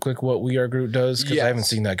remind us real quick what We Are Groot does? Because Yes. I haven't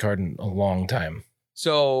seen that card in a long time.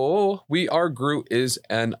 So We Are Groot is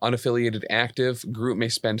an unaffiliated active. Groot may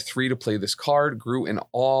spend 3 to play this card. Groot and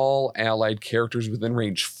all allied characters within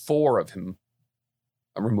range 4 of him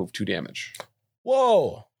remove 2 damage.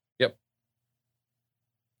 Whoa. Yep.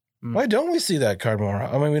 Why don't we see that card more?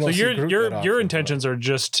 I mean, we don't. So see Groot that your often, intentions are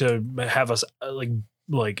just to have us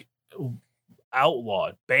like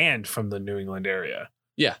outlawed, banned from the New England area.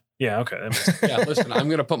 Yeah. Yeah. Okay. Yeah. Listen, I'm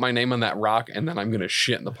gonna put my name on that rock, and then I'm gonna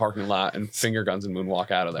shit in the parking lot and finger guns and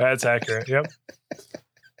moonwalk out of there. That's accurate. Yep.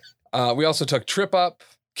 We also took Trip Up,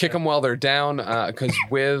 kick them while they're down, because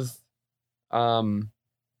with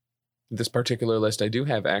this particular list, I do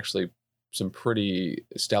have actually some pretty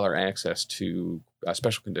stellar access to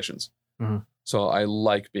special conditions. Mm-hmm. So I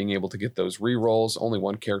like being able to get those rerolls. Only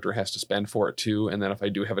one character has to spend for it too. And then if I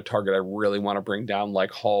do have a target I really want to bring down,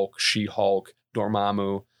 like Hulk, She-Hulk,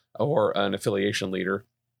 Dormammu, or an affiliation leader,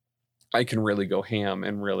 I can really go ham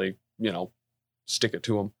and really, stick it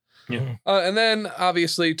to them. Yeah. And then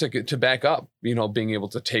obviously to back up, being able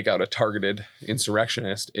to take out a targeted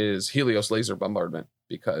insurrectionist is Helios Laser Bombardment,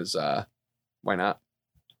 because why not?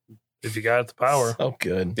 If you got the power. Oh,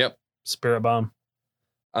 good. Yep. Spirit Bomb.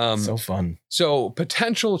 So fun. So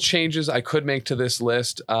potential changes I could make to this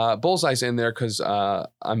list. Bullseye's in there because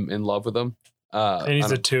I'm in love with him. And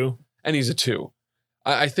he's a 2. And he's a 2.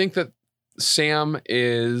 I think that Sam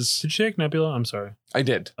is... Did you take Nebula? I'm sorry. I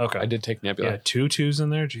did. Okay. I did take Nebula. Yeah, 2 2s in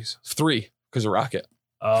there? Jesus. 3 because of Rocket.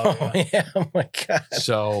 Oh, yeah. Oh, my God.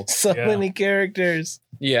 So many characters.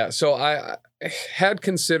 Yeah. So I had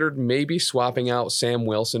considered maybe swapping out Sam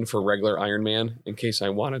Wilson for regular Iron Man in case I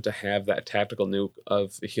wanted to have that tactical nuke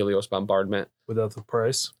of the Helios Bombardment. Without the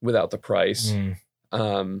price.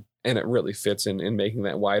 And it really fits in making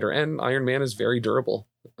that wider. And Iron Man is very durable.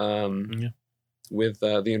 With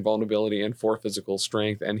the invulnerability and 4 physical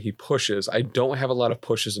strength, and he pushes. I don't have a lot of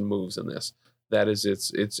pushes and moves in this. That is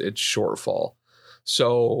its shortfall.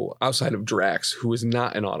 So outside of Drax, who is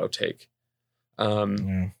not an auto take,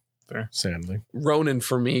 fair, sadly, Ronan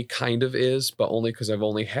for me kind of is, but only because I've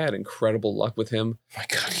only had incredible luck with him. My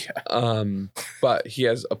God, yeah. But he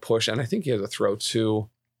has a push, and I think he has a throw too.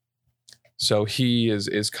 So he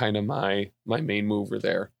is kind of my main mover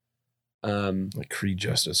there. Like Kree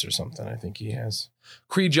Justice or something, I think he has.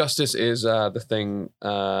 Kree Justice is the thing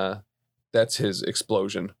that's his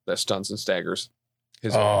explosion that stuns and staggers.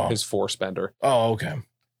 His 4 spender. Oh, okay.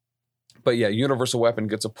 But yeah, Universal Weapon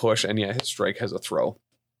gets a push, and yeah, his strike has a throw.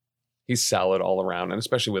 He's solid all around, and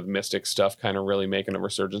especially with Mystic stuff kind of really making a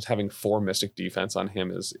resurgence. Having 4 Mystic defense on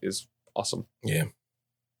him is awesome. Yeah.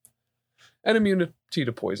 And immunity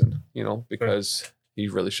to poison, because he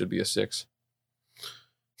really should be a 6.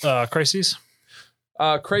 Crises?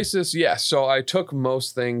 Crisis, yeah. So I took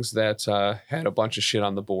most things that had a bunch of shit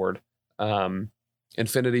on the board.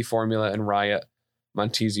 Infinity Formula and Riot,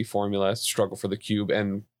 Montesi Formula, Struggle for the Cube,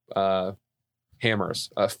 and Hammers.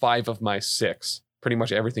 5 of my 6, pretty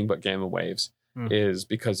much everything but Gamma Waves, is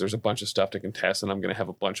because there's a bunch of stuff to contest, and I'm going to have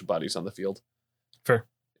a bunch of buddies on the field. Fair.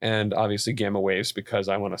 And obviously Gamma Waves because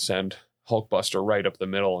I want to send Hulkbuster right up the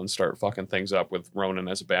middle and start fucking things up with Ronan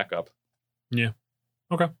as a backup. Yeah.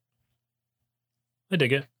 Okay. I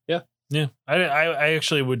dig it. Yeah. Yeah. I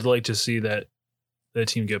actually would like to see that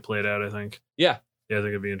team get played out, I think. Yeah. Yeah, I think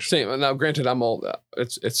it'd be interesting. Same. Now, granted,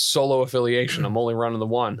 it's solo affiliation. I'm only running the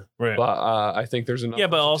one. Right. But I think there's enough. Yeah,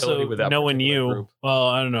 but also with that knowing you, group. well,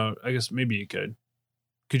 I don't know. I guess maybe you could.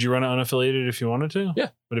 Could you run it unaffiliated if you wanted to? Yeah.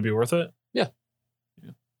 Would it be worth it? Yeah.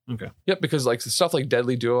 Okay. Yep, because like stuff like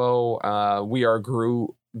Deadly Duo, We Are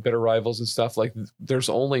Groot, Bitter Rivals and stuff, like there's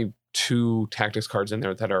only 2 tactics cards in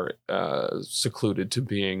there that are secluded to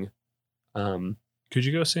being. Could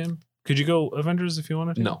you go Sam? Could you go Avengers if you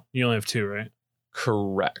wanted to? No. You only have 2, right?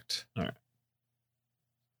 Correct. All right.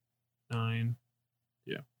 9.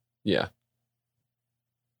 Yeah. Yeah.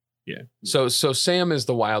 Yeah. So Sam is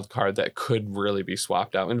the wild card that could really be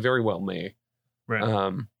swapped out and very well may.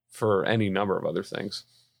 Right. For any number of other things.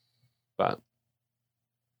 But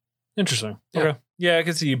interesting. Yeah. Okay. Yeah, I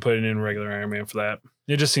could see you putting in regular Iron Man for that.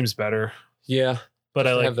 It just seems better. Yeah. But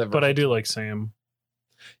I do like Sam.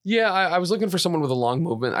 Yeah, I was looking for someone with a long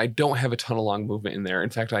movement. I don't have a ton of long movement in there.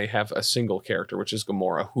 In fact, I have a single character, which is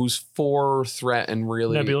Gamora, who's 4 threat and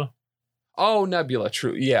really... Nebula. Oh, Nebula,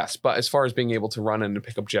 true. Yes, but as far as being able to run in and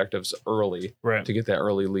pick objectives early to get that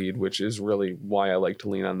early lead, which is really why I like to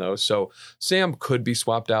lean on those. So Sam could be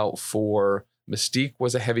swapped out for... Mystique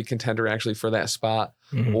was a heavy contender actually for that spot,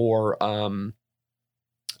 or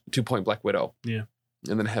 2-point Black Widow. Yeah.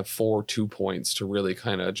 And then have 4 2-points to really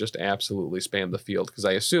kind of just absolutely spam the field. Because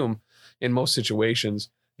I assume in most situations,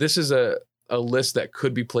 this is a list that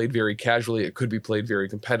could be played very casually. It could be played very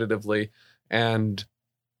competitively. And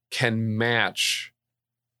can match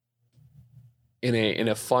in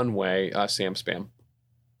a fun way Sam Spam.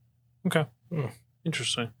 Okay.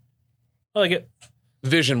 Interesting. I like it.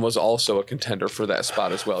 Vision was also a contender for that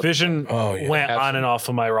spot as well. Vision went on and off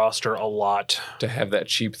of my roster a lot. To have that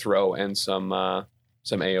cheap throw and some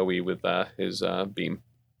AoE with his beam.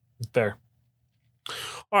 Fair.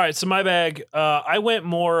 All right, so my bag, I went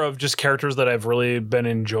more of just characters that I've really been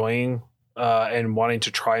enjoying and wanting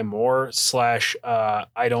to try more, /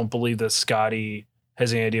 I don't believe that Scotty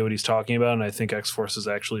has any idea what he's talking about, and I think X-Force is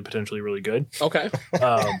actually potentially really good. Okay.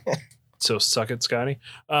 So suck it, Scotty.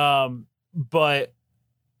 But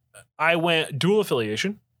I went dual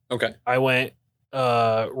affiliation. Okay. I went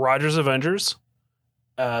Rogers Avengers,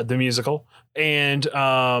 the musical, and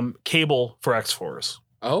Cable for X-Force.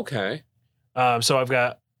 Okay. So I've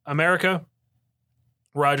got America,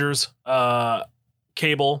 Rogers,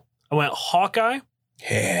 Cable. I went Hawkeye.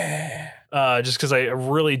 Yeah. Just because I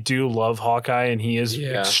really do love Hawkeye, and he is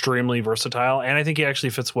extremely versatile, and I think he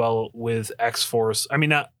actually fits well with X-Force. I mean,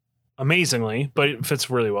 not amazingly, but it fits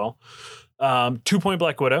really well. 2-point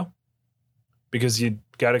Black Widow, because you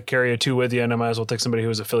got to carry a 2 with you, and I might as well take somebody who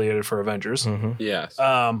is affiliated for Avengers. Mm-hmm. Yes.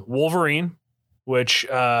 Wolverine, which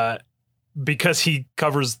because he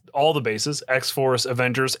covers all the bases, X-Force,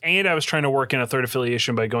 Avengers, and I was trying to work in a third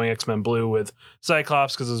affiliation by going X-Men Blue with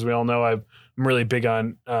Cyclops, because as we all know, I'm really big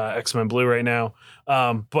on X-Men Blue right now.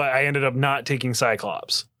 But I ended up not taking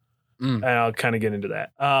Cyclops. And I'll kind of get into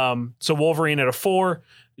that. So Wolverine at a 4,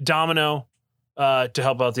 Domino to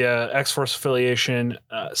help out the X-Force affiliation,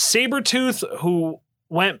 Sabretooth, who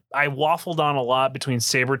I waffled on a lot between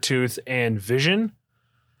Sabretooth and Vision.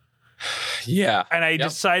 Yeah. And I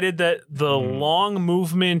decided that the long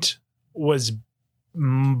movement was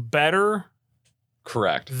better.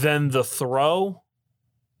 Correct. Than the throw,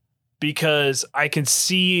 because I can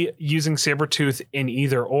see using Sabretooth in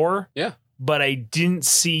either or. Yeah. But I didn't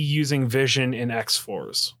see using Vision in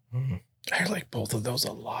X-Force. I like both of those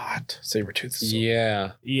a lot. Sabretooth.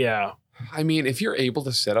 Yeah. Yeah. I mean, if you're able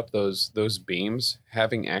to set up those beams,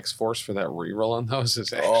 having X-Force for that reroll on those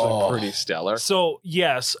is actually pretty stellar. So,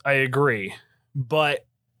 yes, I agree. But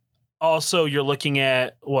also you're looking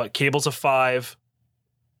at Cable's a 5,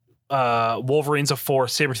 Wolverine's a 4,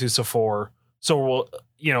 Sabretooth's a 4. So,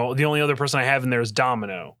 the only other person I have in there is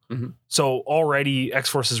Domino. Mm-hmm. So already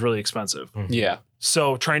X-Force is really expensive. Mm-hmm. Yeah.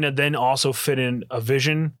 So trying to then also fit in a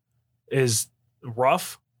Vision is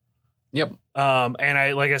rough. Yep.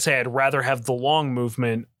 And like I say, I'd rather have the long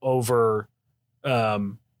movement over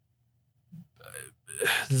the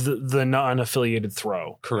non-affiliated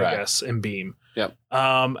throw. Correct. I guess, and beam. Yep.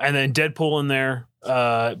 And then Deadpool in there,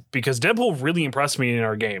 because Deadpool really impressed me in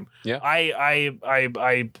our game. Yeah.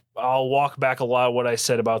 I'll walk back a lot of what I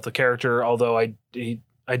said about the character, although I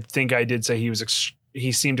think I did say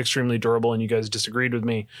he seemed extremely durable, and you guys disagreed with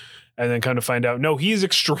me, and then kind of find out, no, he's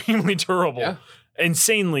extremely durable. Yeah.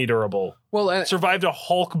 Insanely durable. Well, survived a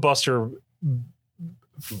Hulkbuster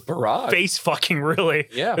barrage. Face fucking really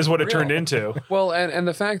is what it turned into. Well, and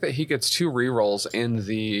the fact that he gets 2 rerolls in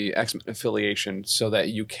the X-Men affiliation, so that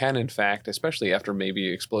you can, in fact, especially after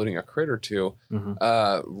maybe exploding a crit or 2,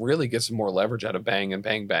 really get some more leverage out of Bang and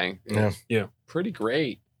Bang Bang. Yeah. Pretty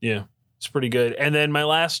great. Yeah. It's pretty good. And then my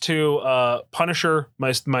last 2, Punisher,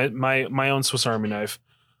 my own Swiss Army knife.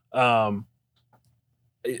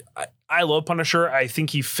 I love Punisher. I think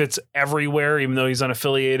he fits everywhere, even though he's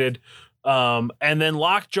unaffiliated. And then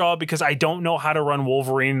Lockjaw, because I don't know how to run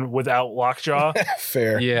Wolverine without Lockjaw.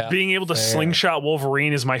 Fair. Yeah. Being able to slingshot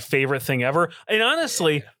Wolverine is my favorite thing ever. And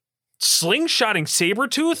honestly, slingshotting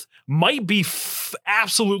Sabretooth might be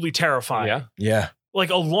absolutely terrifying. Yeah. Yeah. Like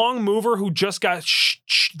a long mover who just got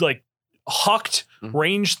hucked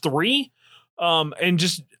range 3. And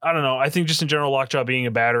just, I don't know. I think just in general, Lockjaw being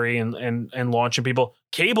a battery and launching people,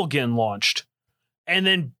 Cable getting launched. And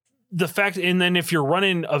then then if you're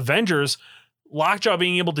running Avengers, Lockjaw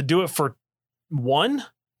being able to do it for 1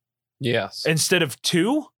 instead of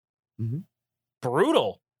 2,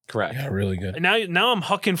 brutal. Correct. Yeah, really good. And now I'm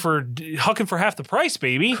hucking for half the price,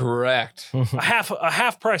 baby. Correct. a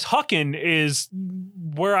half price hucking is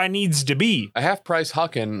where I needs to be. A half price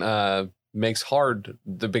hucking makes hard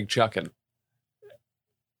the big chucking.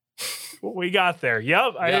 We got there.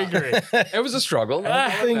 Yep, I agree. It was a struggle.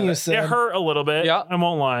 Everything you said. It hurt a little bit. Yeah, I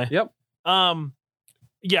won't lie. Yep.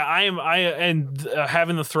 Yeah,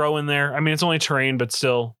 having the throw in there. I mean, it's only terrain, but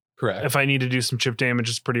still, correct. If I need to do some chip damage,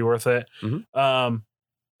 it's pretty worth it. Mm-hmm.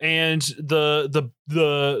 And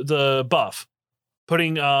the buff,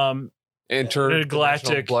 putting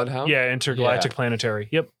intergalactic bloodhound. Yeah, intergalactic planetary.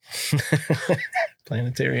 Yep.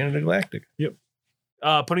 Planetary intergalactic. Yep.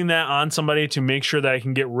 putting that on somebody to make sure that I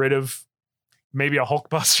can get rid of maybe a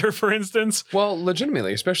Hulkbuster, for instance. Well,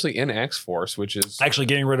 legitimately, especially in X-Force, which is actually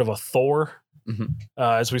getting rid of a Thor,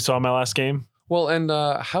 as we saw in my last game. Well, and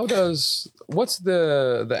what's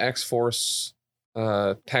the X-Force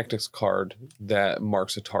tactics card that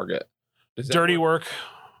marks a target? Dirty work.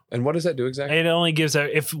 And what does that do exactly? It only gives out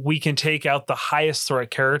if we can take out the highest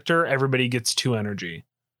threat character, everybody gets 2 energy.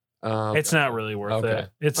 Okay. It's not really worth it.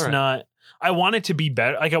 It's not. I want it to be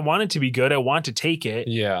better. Like I want it to be good. I want to take it.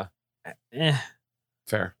 Yeah.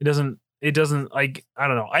 Fair. It doesn't like, I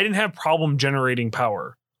don't know. I didn't have problem generating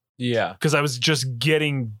power. Yeah. Because I was just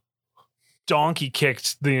getting donkey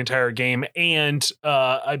kicked the entire game and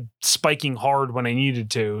spiking hard when I needed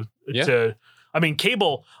to. I mean,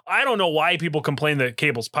 Cable, I don't know why people complain that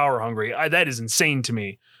Cable's power hungry. That is insane to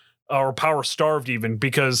me. Or power starved even,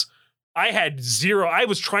 because I had 0. I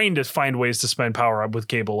was trying to find ways to spend power up with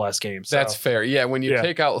Cable last game. So. That's fair. Yeah, when you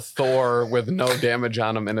take out Thor with no damage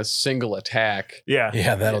on him in a single attack. Yeah.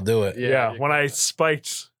 Yeah, that'll do it. Yeah, when I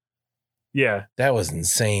spiked. Yeah. That was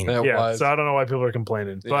insane. That was. So I don't know why people are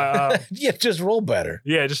complaining. But yeah, just roll better.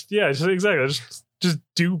 Yeah, just exactly. Just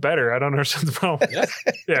do better. I don't understand the problem.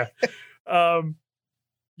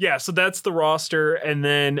 Yeah. So that's the roster. And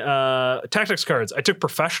then tactics cards. I took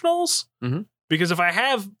professionals because if I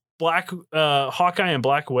have Black Hawkeye and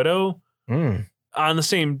Black Widow on the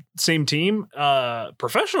same team,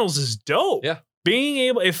 professionals is dope. Yeah. Being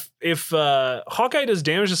able if Hawkeye does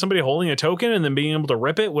damage to somebody holding a token and then being able to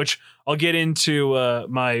rip it, which I'll get into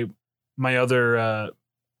my other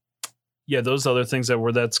those other things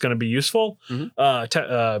that's going to be useful.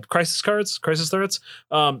 Crisis cards, crisis threats.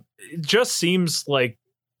 It just seems like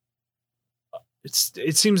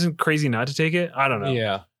it seems crazy not to take it. I don't know.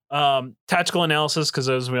 Yeah. Tactical analysis, because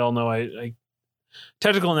as we all know, I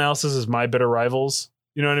tactical analysis is my bitter rivals.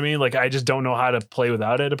 You know what I mean? Like I just don't know how to play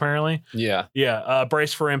without it. Apparently. Yeah. Yeah.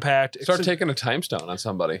 Brace for impact. Start taking a time stone on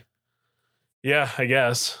somebody. Yeah, I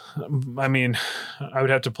guess. I mean, I would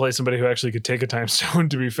have to play somebody who actually could take a time stone,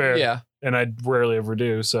 to be fair. Yeah. And I rarely ever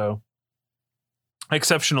do. So,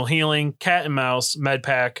 exceptional healing, cat and mouse, med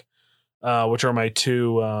pack, which are my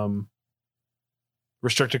 2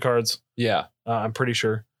 restricted cards. Yeah. I'm pretty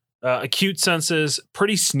sure. Acute senses,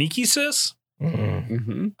 pretty sneaky sis.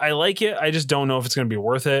 I like it. I just don't know if it's going to be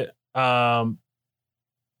worth it.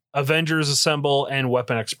 Avengers Assemble and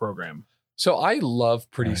Weapon X program. So I love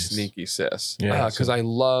pretty sneaky sis. Yeah. Because I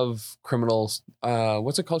love criminals.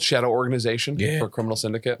 What's it called? Shadow Organization for Criminal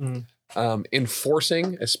Syndicate.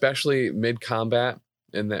 Enforcing, especially mid combat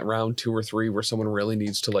in that round 2 or 3 where someone really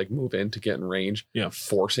needs to like move in to get in range. Yeah.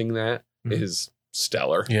 Forcing that is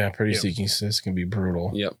stellar. Yeah. Pretty sneaky sis can be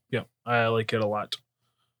brutal. Yep. I like it a lot.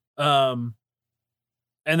 And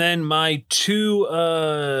then my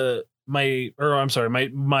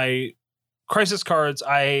my crisis cards.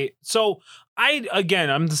 I'm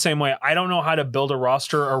the same way. I don't know how to build a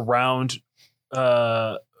roster around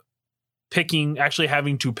actually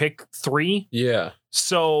having to pick 3. Yeah.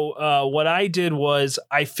 So what I did was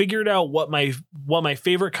I figured out what my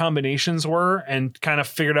favorite combinations were and kind of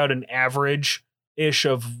figured out an average ish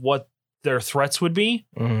of what their threats would be,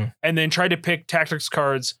 and then tried to pick tactics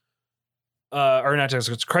cards. Or not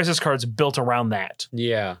tactics, crisis cards built around that.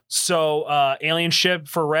 Yeah. So alien ship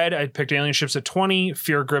for red, I picked alien ships at 20,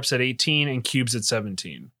 fear grips at 18, and cubes at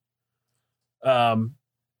 17.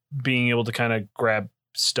 Being able to kind of grab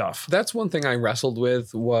stuff. That's one thing I wrestled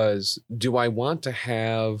with was, do I want to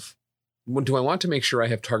make sure I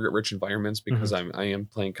have target rich environments because I am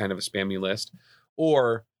playing kind of a spammy list,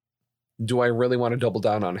 or do I really want to double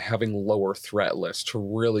down on having lower threat lists to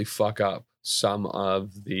really fuck up some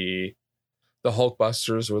of the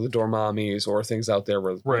Hulkbusters or the Dormammis or things out there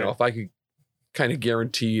where, you know, if I could kind of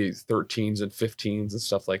guarantee 13s and 15s and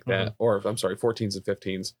stuff like that, or I'm sorry, 14s and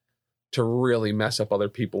 15s to really mess up other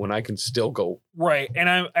people when I can still go right. And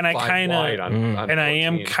I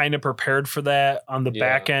am kind of prepared for that on the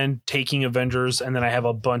back end, taking Avengers, and then I have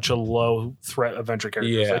a bunch of low threat Avenger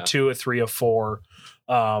characters, a 2, a 3, a 4,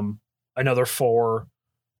 another 4,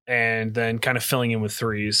 and then kind of filling in with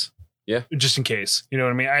 3s. Yeah. Just in case. You know what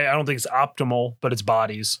I mean? I don't think it's optimal, but it's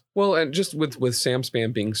bodies. Well, and just with Sam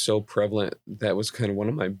Spam being so prevalent, that was kind of one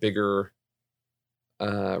of my bigger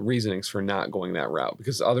reasonings for not going that route,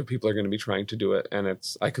 because other people are going to be trying to do it. And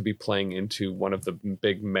I could be playing into one of the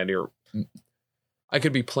big meta. I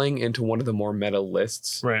could be playing into one of the more meta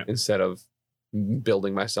lists instead of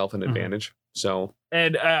building myself an advantage. So,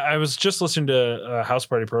 and I was just listening to House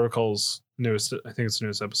Party Protocol's newest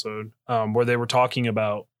episode, where they were talking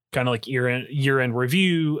about kind of like year-end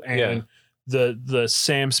review and the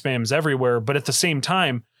Sam Spams everywhere. But at the same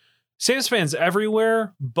time, Sam Span's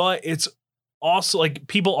everywhere, but it's also like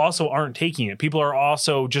people also aren't taking it. People are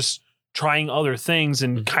also just trying other things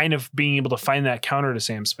and kind of being able to find that counter to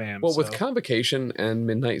Sam Spam. Well, with Convocation and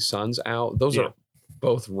Midnight Suns out, those are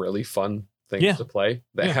both really fun things to play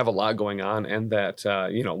that have a lot going on, and that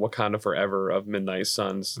Wakanda Forever of Midnight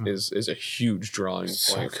Suns is a huge drawing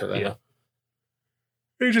point for that. Yeah.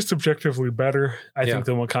 They're just objectively better, I think,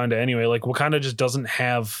 than Wakanda anyway. Like Wakanda just doesn't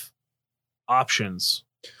have options.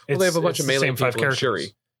 Well, they have a bunch of melee people in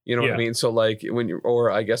Shuri. You know what I mean? So like when you,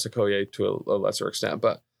 or I guess Okoye to a lesser extent,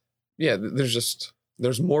 but yeah,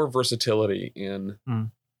 there's more versatility in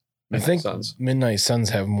I think Midnight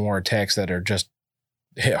Suns have more attacks that are just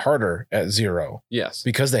hit harder at 0. Yes.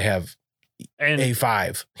 Because they have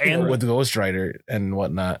A5 and with Ghost Rider and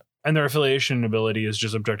whatnot. And their affiliation ability is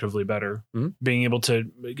just objectively better. Being able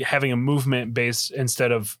to having a movement base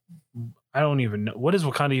instead of, I don't even know. What does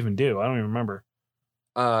Wakanda even do? I don't even remember.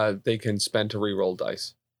 They can spend to reroll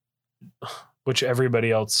dice. Which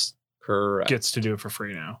everybody else Correct. Gets to do it for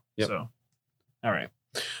free now. Yep. So, all right.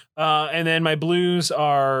 And then my blues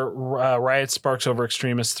are Riot Sparks over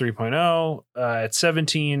Extremists 3.0 at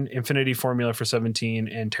 17, Infinity Formula for 17,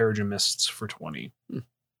 and Terrigen Mists for 20.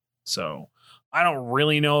 So I don't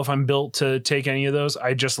really know if I'm built to take any of those.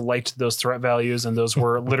 I just liked those threat values, and those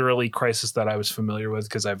were literally Crisis that I was familiar with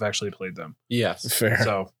because I've actually played them. Yes, fair.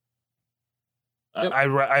 So I'd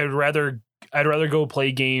rather go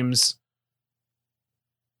play games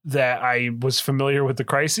that I was familiar with the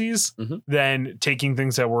Crises than taking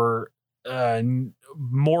things that were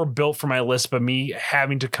more built for my list, but me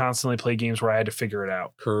having to constantly play games where I had to figure it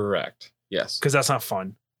out. Correct. Yes, because that's not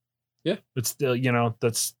fun. Yeah, it's still,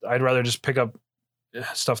 I'd rather just pick up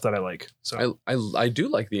stuff that I like. So I do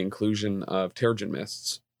like the inclusion of Terrigen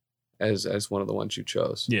Mists as one of the ones you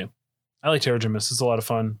chose. Yeah, I like Terrigen Mists. It's a lot of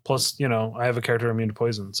fun. Plus, I have a character immune to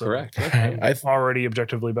poison, so correct. I'm already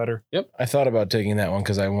objectively better. Yep. I thought about taking that one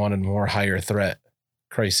because I wanted more higher threat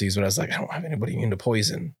crises, but I was like, I don't have anybody immune to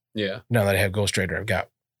poison. Yeah. Now that I have Ghost Rider,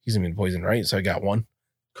 he's immune to poison, right? So I got one.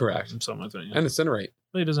 Correct. Something like that. Yeah. And Incinerate.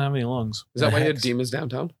 Well, he doesn't have any lungs. Is that why he had Demons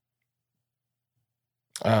Downtown?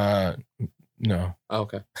 No. Oh,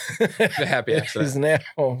 okay. The happy accident. He's now.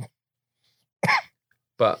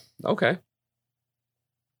 But okay.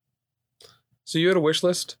 So you had a wish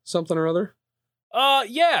list, something or other?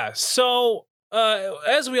 Yeah. So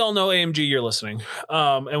as we all know, AMG, you're listening.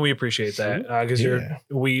 And we appreciate that. Because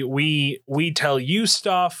we tell you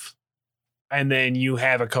stuff and then you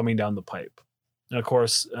have it coming down the pipe. And of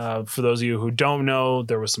course, for those of you who don't know,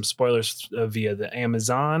 there was some spoilers via the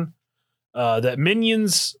Amazon that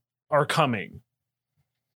Minions are coming.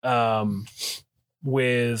 And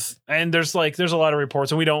there's a lot of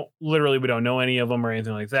reports, and we don't know any of them or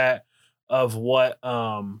anything like that of what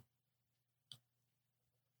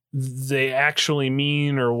they actually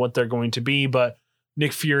mean or what they're going to be. But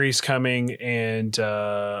Nick Fury's coming, and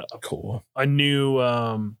cool, a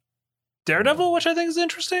new Daredevil, which I think is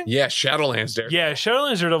interesting. Yeah, Shadowlands Daredevil. Yeah,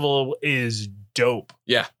 Shadowlands Daredevil is dope.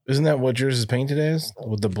 Yeah. Isn't that what yours is painted as?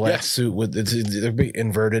 With the black suit, with it's a bit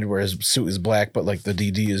inverted, where his suit is black, but like the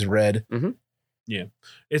DD is red. Mm-hmm. Yeah.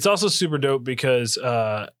 It's also super dope because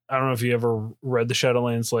I don't know if you ever read the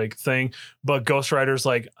Shadowlands thing, but Ghost Rider's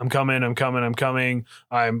like, I'm coming. I'm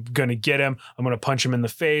gonna get him. I'm gonna punch him in the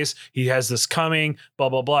face. He has this coming, blah,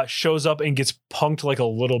 blah, blah. Shows up and gets punked like a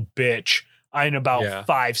little bitch in about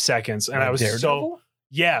 5 seconds. And I was Daredevil?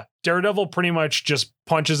 Daredevil pretty much just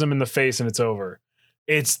punches him in the face and it's over.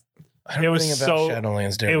 It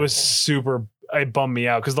was super, it bummed me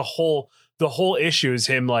out because the whole issue is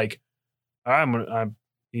him like, all right,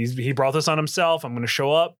 he brought this on himself. I'm going to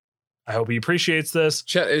show up. I hope he appreciates this.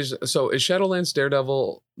 Is Shadowlands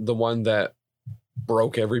Daredevil the one that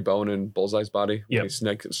broke every bone in Bullseye's body? Yeah. He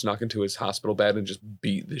snuck into his hospital bed and just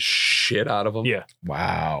beat the shit out of him. Yeah.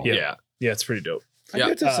 Wow. Yeah. Yeah. It's pretty dope. I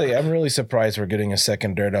have to say, I'm really surprised we're getting a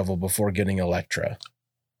second Daredevil before getting Elektra,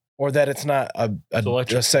 or that it's not a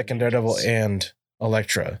second Daredevil and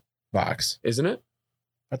Elektra box, isn't it?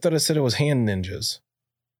 I thought it said it was hand ninjas.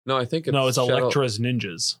 No, I think it's Elektra's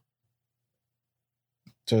ninjas.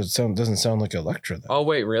 So it doesn't sound like Elektra then. Oh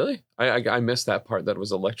wait, really? I missed that part. That it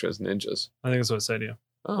was Elektra's ninjas. I think that's what it said. Yeah.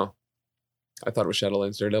 Oh, I thought it was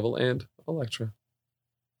Shadowlands Daredevil and Elektra.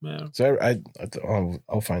 Yeah. So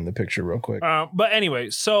I'll find the picture real quick. But anyway,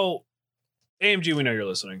 so AMG, we know you're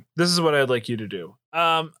listening. This is what I'd like you to do.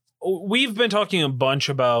 We've been talking a bunch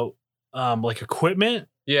about equipment.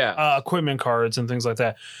 Yeah. Equipment cards and things like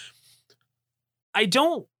that. I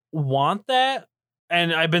don't want that.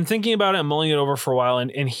 And I've been thinking about it and mulling it over for a while.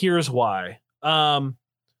 And here's why. When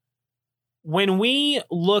we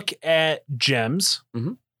look at gems,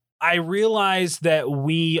 I realize that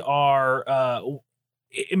we are,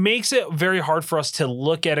 it makes it very hard for us to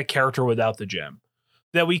look at a character without the gem.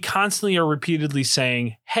 That we constantly are repeatedly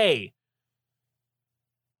saying, hey,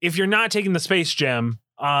 if you're not taking the space gem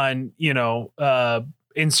on,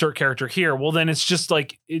 insert character here, well, then it's just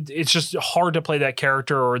like, it's just hard to play that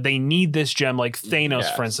character, or they need this gem, like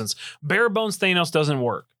Thanos, for instance. Bare bones Thanos doesn't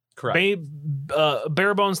work. Correct.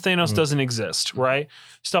 Bare bones Thanos doesn't exist, right?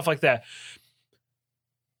 Stuff like that.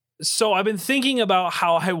 So I've been thinking about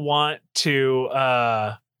how I want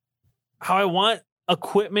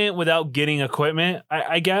equipment without getting equipment,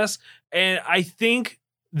 I guess. And I think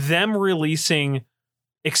them releasing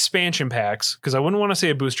expansion packs, because I wouldn't want to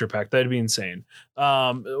say a booster pack, that'd be insane.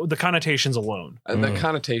 The connotations alone. The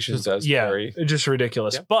connotations does carry. Just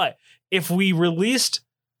ridiculous. Yep. But if we released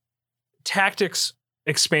tactics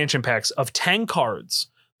expansion packs of 10 cards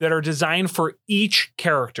that are designed for each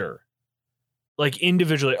character, like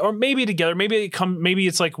individually, or maybe together, maybe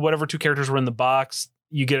it's like whatever 2 characters were in the box,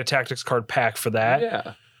 you get a tactics card pack for that.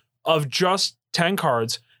 Yeah. Of just 10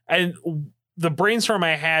 cards. And the brainstorm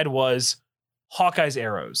I had was Hawkeye's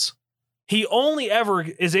arrows. He only ever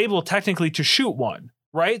is able technically to shoot one,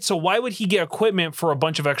 right? So why would he get equipment for a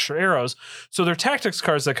bunch of extra arrows? So they're tactics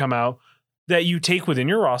cards that come out that you take within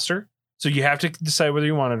your roster. So you have to decide whether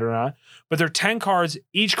you want it or not. But they're 10 cards.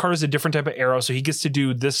 Each card is a different type of arrow. So he gets to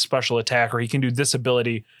do this special attack, or he can do this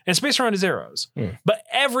ability, and it's based around his arrows. But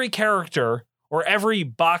every character, or every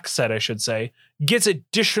box set, I should say, gets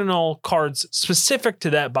additional cards specific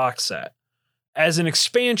to that box set as an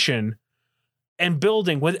expansion and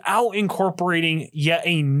building, without incorporating yet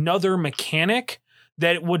another mechanic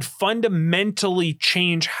that would fundamentally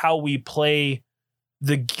change how we play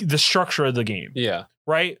the structure of the game. Yeah.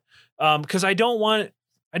 Right? Because I don't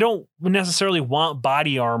necessarily want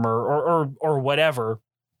body armor or whatever,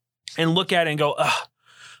 and look at it and go, ugh,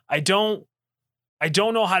 I don't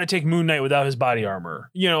know how to take Moon Knight without his body armor,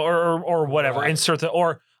 or whatever. Right.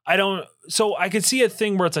 So I could see a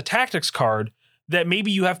thing where it's a tactics card that maybe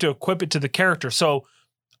you have to equip it to the character. So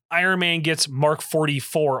Iron Man gets Mark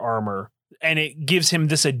 44 armor, and it gives him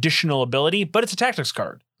this additional ability, but it's a tactics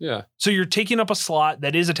card. Yeah. So you're taking up a slot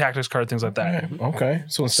that is a tactics card, things like that. Okay.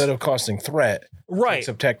 So instead of costing threat, right, it takes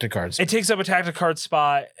up tactic cards. It takes up a tactic card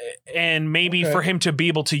spot, and maybe for him to be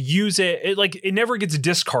able to use it, it never gets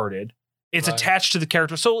discarded. It's attached to the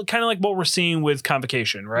character. So kind of like what we're seeing with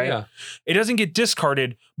Convocation, right? Yeah. It doesn't get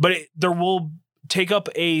discarded, but there will take up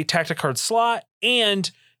a tactic card slot, and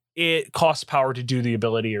it costs power to do the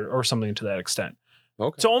ability or something to that extent.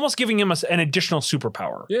 Okay. So almost giving him an additional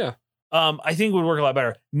superpower. Yeah. I think would work a lot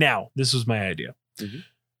better. Now, this was my idea.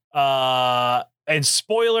 Mm-hmm. And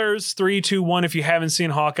spoilers, 3, 2, 1. If you haven't seen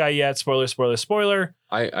Hawkeye yet, spoiler.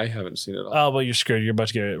 I haven't seen it all. Oh, well, you're screwed. You're about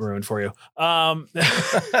to get it ruined for you.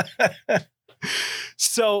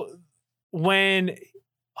 So when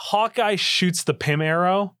Hawkeye shoots the Pym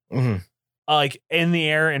arrow, like in the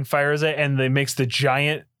air and fires it, and it makes the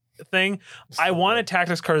giant thing, I want a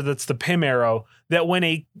tactics card that's the Pym arrow, that when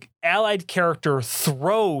a allied character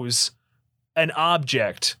throws an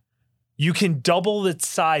object, you can double its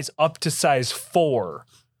size up to size 4,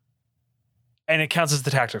 and it counts as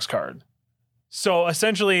the tactics card. So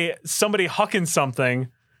essentially, somebody hucking something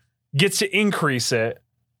gets to increase it,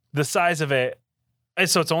 the size of it. And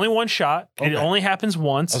so it's only one shot. Okay. It only happens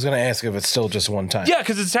once. I was going to ask if it's still just one time. Yeah,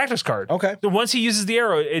 because it's a tactics card. Okay. So once he uses the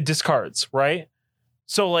arrow, it discards, right?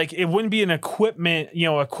 So like it wouldn't be an equipment,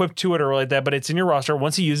 equipped to it or like that, but it's in your roster.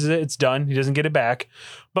 Once he uses it, it's done. He doesn't get it back.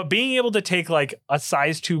 But being able to take like a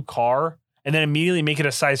size 2 car and then immediately make it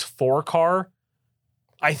a size 4 car,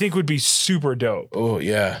 I think would be super dope. Oh,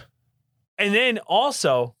 yeah. And then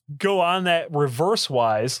also go on that reverse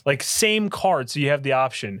wise, like same card. So you have the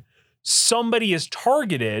option. Somebody is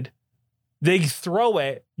targeted, they throw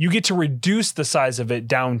it, you get to reduce the size of it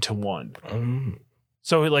down to 1.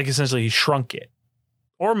 So like essentially he shrunk it.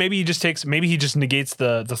 Or maybe he just negates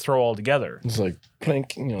the throw altogether. It's like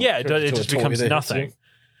clink. Yeah, it just becomes nothing.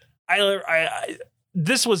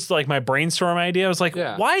 This was like my brainstorm idea. I was like,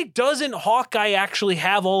 why doesn't Hawkeye actually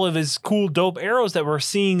have all of his cool, dope arrows that we're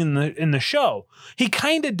seeing in the show? He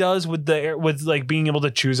kind of does with like being able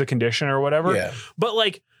to choose a condition or whatever. Yeah. But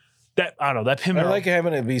like that, I don't know, that Pym arrow. I like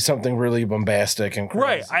having it be something really bombastic and crazy.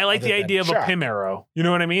 Right. I like the idea of a Pym arrow. You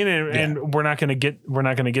know what I mean? And we're not gonna get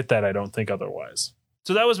that, I don't think, otherwise.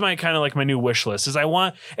 So that was my kind of like my new wish list is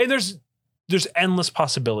and there's endless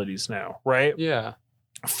possibilities now, right? Yeah.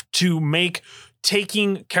 To make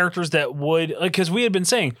taking characters that would, like, because we had been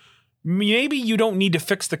saying, maybe you don't need to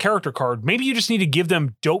fix the character card. Maybe you just need to give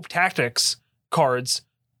them dope tactics cards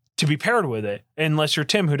to be paired with it, unless you're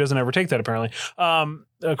Tim, who doesn't ever take that apparently,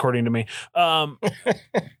 according to me. I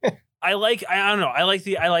don't know. I like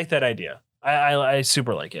that idea. I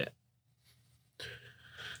super like it.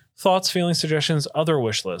 Thoughts, feelings, suggestions, other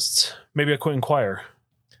wish lists. Maybe a Quentin Quire.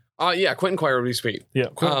 Yeah, Quentin Quire would be sweet. Yeah,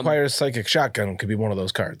 Quentin Quire's Psychic Shotgun could be one of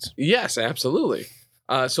those cards. Yes, absolutely.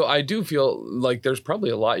 So I do feel like there's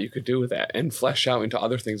probably a lot you could do with that and flesh out into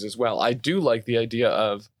other things as well. I do like the idea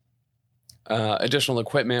of additional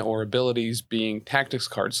equipment or abilities being tactics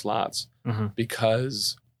card slots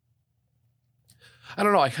because I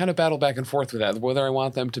don't know. I kind of battle back and forth with that. Whether I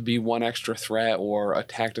want them to be one extra threat or a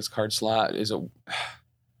tactics card slot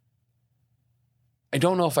I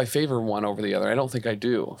don't know if I favor one over the other. I don't think I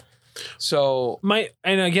do. So my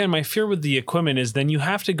fear with the equipment is then you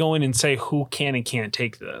have to go in and say who can and can't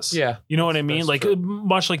take this. Yeah. You know what I mean? Like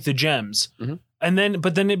much like the gems. And then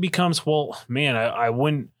it becomes, well, man, I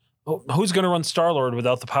wouldn't, who's going to run Star-Lord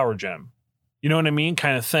without the power gem? You know what I mean?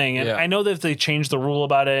 Kind of thing. And I know that if they changed the rule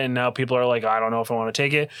about it and now people are like, I don't know if I want to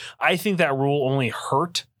take it. I think that rule only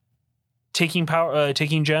hurt taking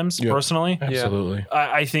gems personally. Absolutely.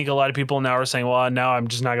 I think a lot of people now are saying, well, now I'm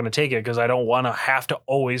just not going to take it because I don't want to have to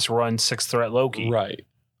always run 6th threat Loki. Right.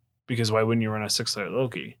 Because why wouldn't you run a 6th threat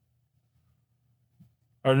Loki?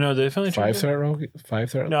 Or no, they finally changed 5 threat Loki?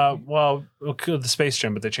 5 threat? No, well, the space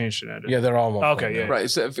gem, but they changed it. Yeah, they're all okay. Yeah, right.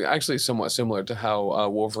 So actually, somewhat similar to how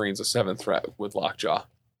Wolverine's a 7th threat with Lockjaw.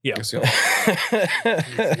 Yeah,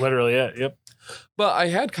 literally it. Yep. But I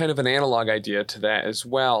had kind of an analog idea to that as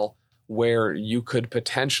well, where you could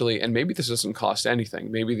potentially, and maybe this doesn't cost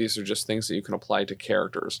anything. Maybe these are just things that you can apply to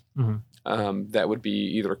characters. That would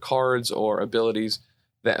be either cards or abilities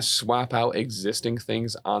that swap out existing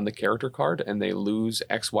things on the character card and they lose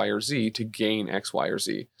X, Y, or Z to gain X, Y, or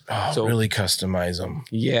Z. Oh, so really customize them.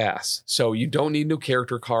 Yes. So you don't need new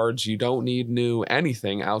character cards. You don't need new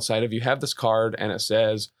anything outside of you have this card and it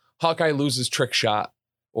says Hawkeye loses trick shot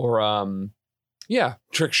or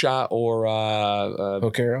trick shot or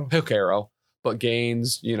hook arrow, but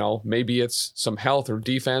gains, maybe it's some health or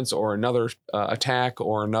defense or another attack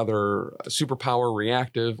or another superpower,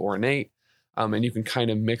 reactive or innate. And you can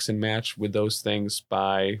kind of mix and match with those things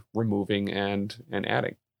by removing and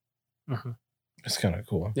adding. It's kind of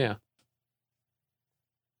cool. Yeah.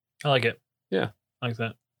 I like it. Yeah. I like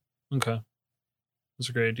that. Okay. That's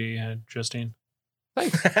a great idea you had, Justine.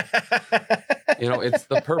 Thanks. It's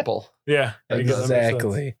the purple. Yeah.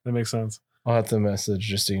 Exactly. That makes sense. I'll have to message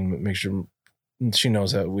Justine, make sure she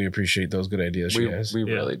knows that we appreciate those good ideas she has. We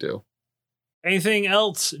really do. Anything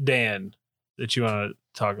else, Dan, that you want to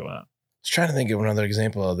talk about? I was trying to think of another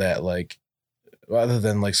example of that, like other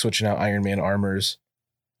than like switching out Iron Man armors.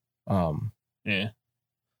 Get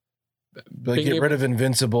rid of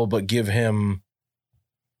Invincible, but give him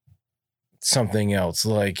something else,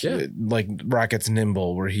 like Rocket's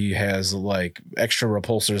Nimble, where he has like extra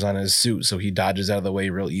repulsors on his suit, so he dodges out of the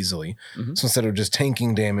way real easily. So instead of just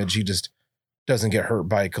tanking damage, he just doesn't get hurt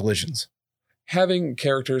by collisions. Having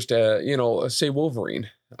characters to, say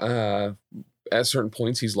Wolverine, at certain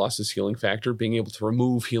points, he's lost his healing factor. Being able to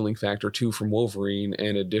remove healing factor 2 from Wolverine,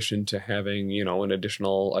 in addition to having, an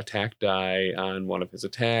additional attack die on one of his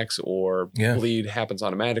attacks, or bleed happens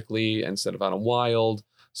automatically instead of on a wild,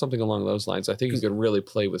 something along those lines. I think you could really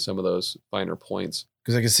play with some of those finer points.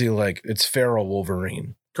 Because I can see like it's feral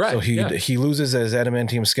Wolverine. Correct. So he loses his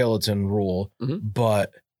adamantium skeleton rule,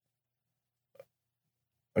 but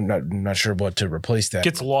I'm not sure what to replace that.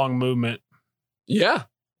 Gets long movement. Yeah.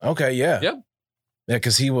 Okay. Yeah. Yep. Yeah,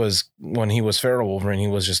 because when he was feral Wolverine, he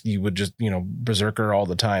would just Berserker all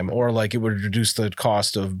the time, or like it would reduce the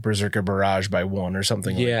cost of Berserker Barrage by 1 or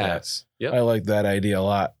something like that. Yep. I like that idea a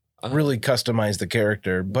lot. Really customize the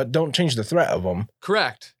character, but don't change the threat of them.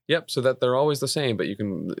 Correct. Yep. So that they're always the same, but you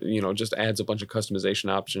can, just adds a bunch of customization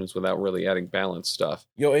options without really adding balance stuff.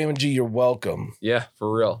 Yo, AMG, you're welcome. Yeah,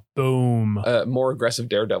 for real. Boom. More aggressive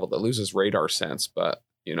Daredevil that loses radar sense, but,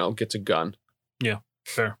 gets a gun. Yeah,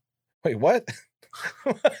 fair. Wait, what?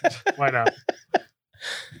 Why not?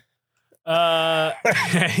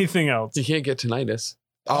 Anything else? He can't get tinnitus.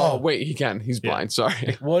 Oh, wait, he can. He's blind.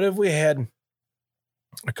 Sorry. What if we had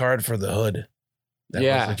a card for the Hood? That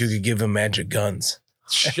was like you could give him magic guns.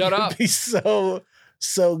 Shut up. It'd be so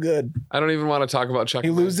So good. I don't even want to talk about Chuck. He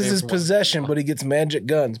loses his possession, but he gets magic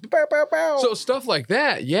guns. Bow, bow, bow. So stuff like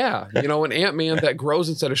that, yeah. You know, an Ant-Man that grows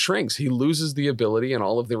instead of shrinks, he loses the ability and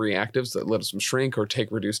all of the reactives that let him shrink or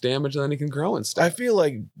take reduced damage, and then he can grow instead. I feel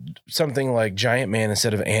like something like Giant Man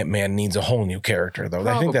instead of Ant-Man needs a whole new character, though.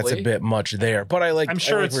 I think that's a bit much there, but I like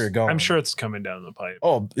where you're going. I'm sure it's coming down the pipe.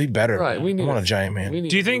 Oh, he better. Right. I want a Giant Man.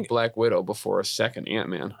 Do you think Black Widow before a second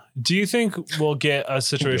Ant-Man? Do you think we'll get a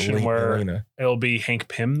situation where it'll be Hank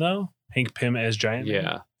Pym, though? Hank Pym as Giant Man?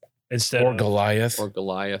 Yeah. Instead of Goliath. Or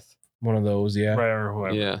Goliath. One of those, yeah. Right, or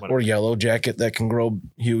whoever. Yeah. Whatever. Or Yellow Jacket that can grow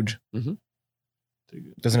huge. Mm-hmm.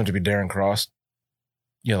 Doesn't have to be Darren Cross.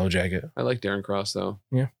 Yellow Jacket. I like Darren Cross, though.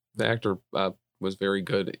 Yeah. The actor was very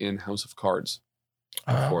good in House of Cards.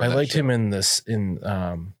 I liked him in this,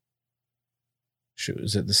 shoot,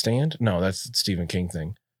 is it The Stand? No, that's the Stephen King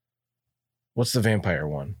thing. What's the vampire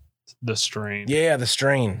one? The Strain. Yeah, The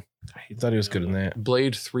Strain. I thought he was good in that.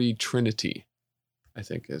 Blade 3 Trinity, I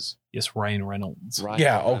think is. Yes, Ryan Reynolds.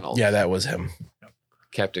 Reynolds. Yeah, that was him.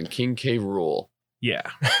 Captain King K. Rool. Yeah.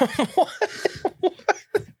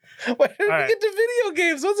 Why did we get to video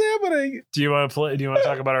games? What's happening? Do you want to play? Do you want to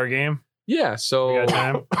talk about our game? Yeah,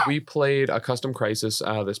 so we played a Custom Crisis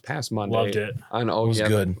this past Monday. Loved it. On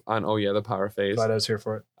the Power Phase. Glad I was here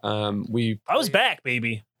for it. I was back,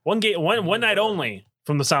 baby. One night only,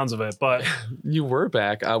 from the sounds of it. But you were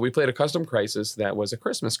back. We played a Custom Crisis that was a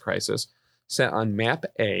Christmas crisis set on Map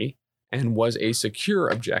A and was a secure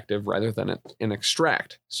objective rather than an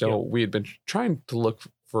extract. So we had been trying to look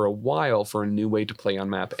for a while for a new way to play on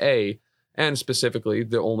Map A. And specifically,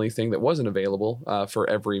 the only thing that wasn't available for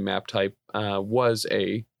every map type was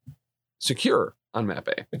a secure on Map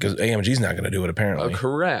A. Because AMG's not going to do it, apparently.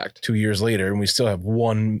 Correct. 2 years later, and we still have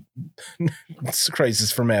one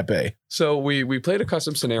crisis for Map A. So we played a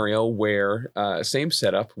custom scenario where, same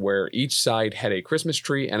setup, where each side had a Christmas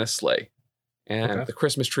tree and a sleigh. And the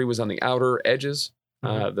Christmas tree was on the outer edges.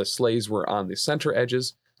 The sleighs were on the center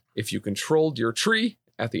edges. If you controlled your tree,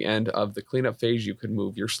 at the end of the cleanup phase, you could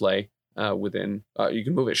move your sleigh you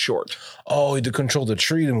can move it short. Oh, to control the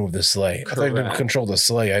tree to move the sleigh. Correct. I thought you could control the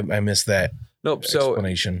sleigh. I missed that. Nope.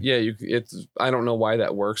 Explanation. So yeah, I don't know why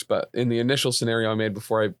that works, but in the initial scenario I made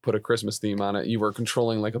before I put a Christmas theme on it, you were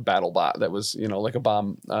controlling like a battle bot that was, like a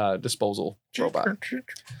bomb disposal robot.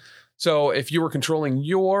 So if you were controlling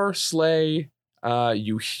your sleigh,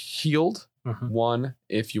 you healed 1.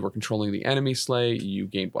 If you were controlling the enemy sleigh, you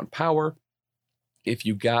gained 1 power. If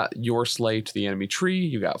you got your sleigh to the enemy tree,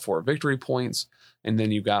 you got 4 victory points, and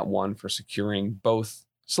then you got 1 for securing both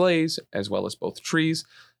sleighs as well as both trees.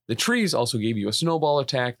 The trees also gave you a snowball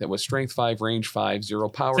attack that was strength 5, range 5, 0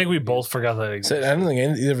 power. I think we both forgot that existed. I don't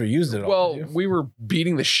think you ever used it. Well, we were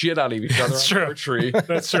beating the shit out of each other on our tree.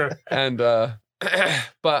 That's true. And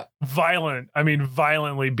but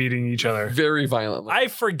violently beating each other. Very violently. I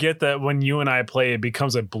forget that when you and I play, it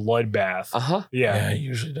becomes a bloodbath. Yeah, it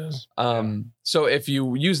usually does. So if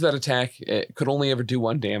you use that attack, it could only ever do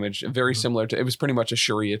 1 damage. Very similar to, it was pretty much a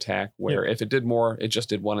Shuri attack where if it did more, it just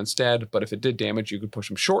did 1 instead. But if it did damage, you could push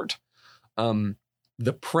them short.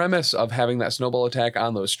 The premise of having that snowball attack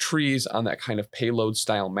on those trees on that kind of payload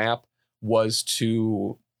style map was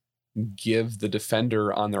to give the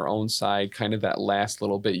defender on their own side kind of that last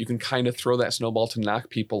little bit. You can kind of throw that snowball to knock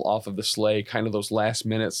people off of the sleigh, kind of those last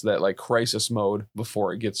minutes, that like crisis mode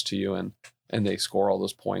before it gets to you and they score all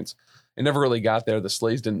those points. It never really got there. The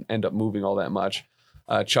sleighs didn't end up moving all that much.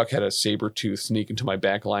 Chuck had a saber tooth sneak into my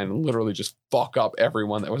back line and literally just fuck up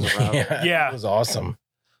everyone that was around. Yeah. It was awesome.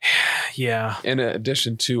 Yeah. In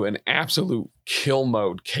addition to an absolute kill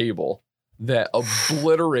mode Cable that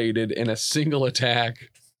obliterated in a single attack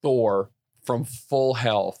Thor from full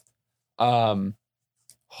health.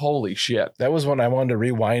 Holy shit. That was when I wanted to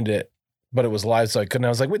rewind it, but it was live, so I couldn't. I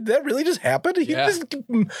was like, wait, did that really just happen? He just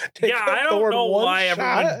I don't know why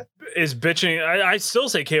everyone is bitching. I still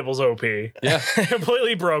say Cable's OP. Yeah.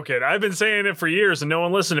 Completely broken. I've been saying it for years and no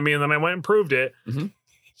one listened to me, and then I went and proved it.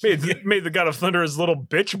 Made the God of Thunder his little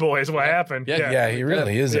bitch boy is what happened. Yeah, he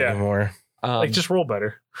really is anymore. Just roll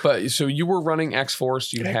better. But so you were running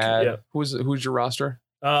X-Force. You had who's your roster?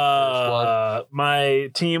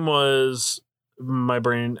 My team was my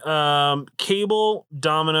brain. Cable,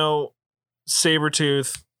 Domino,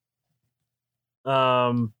 Sabretooth,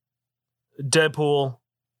 Deadpool.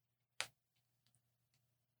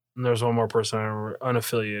 And there's one more person I remember,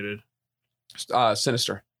 unaffiliated.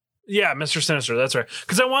 Sinister. Yeah, Mr. Sinister. That's right.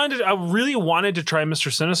 Because I really wanted to try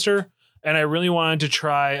Mr. Sinister, and I really wanted to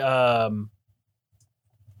try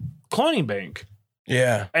Cloning Bank.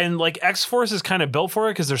 Yeah. And like X-Force is kind of built for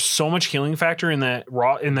it because there's so much healing factor in that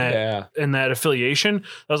affiliation.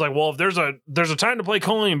 I was like, well, if there's a time to play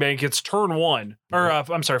Cloning Bank, it's turn 1. Or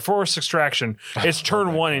I'm sorry, Force Extraction. It's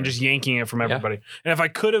turn 1 and just yanking it from everybody. And if I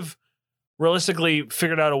could have realistically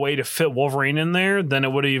figured out a way to fit Wolverine in there, then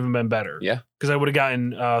it would have even been better. Yeah. Because I would have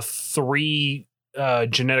gotten 3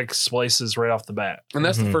 genetic splices right off the bat. And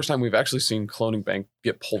that's the first time we've actually seen Cloning Bank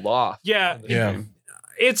get pulled off. Yeah.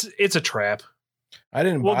 It's a trap. I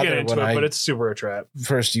didn't We'll bother get into when it, I but it's super a trap.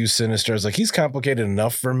 first used Sinister. I was like, he's complicated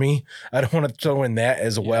enough for me. I don't want to throw in that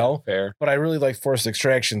as well. Fair. But I really like Forced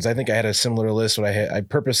Extractions. I think I had a similar list where I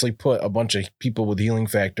purposely put a bunch of people with healing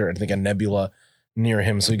factor, I think a Nebula near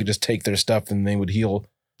him, so he could just take their stuff and they would heal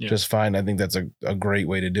just fine. I think that's a great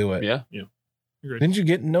way to do it. Yeah. Agreed. Didn't you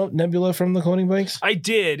get Nebula from the Cloning Banks? I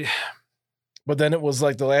did. But then it was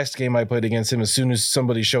like the last game I played against him. As soon as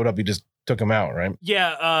somebody showed up, he just took him out, right?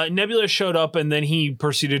 Yeah, Nebula showed up, and then he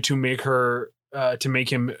proceeded to make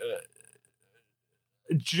him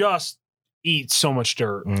just eat so much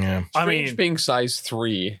dirt. Yeah. I mean, being size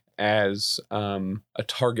 3 as a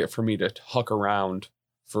target for me to huck around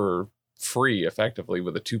for free, effectively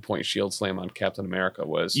with a 2-point shield slam on Captain America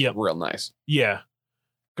was real nice. Yeah.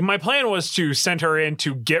 My plan was to send her in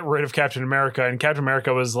to get rid of Captain America, and Captain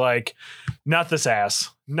America was like, not this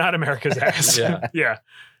ass, not America's ass.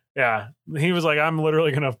 Yeah. He was like, I'm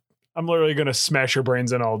literally gonna smash your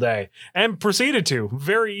brains in all day, and proceeded to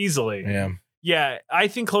very easily. Yeah. I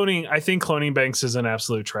think cloning banks is an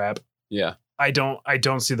absolute trap. Yeah. I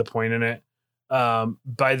don't see the point in it.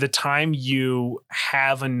 By the time you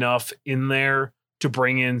have enough in there to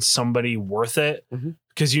bring in somebody worth it,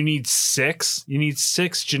 because you need 6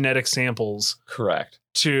 genetic samples. Correct.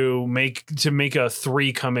 To make a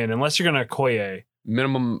 3 come in, unless you're gonna Okoye.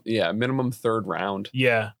 Minimum 3rd round.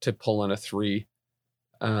 Yeah. To pull in a 3.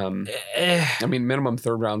 I mean, minimum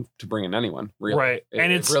 3rd round to bring in anyone. Really. Right.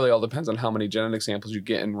 And it really all depends on how many genetic samples you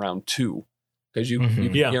get in round 2. Because you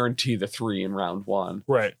guarantee the 3 in round 1.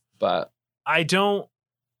 Right. But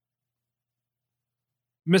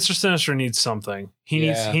Mr. Sinister needs something. He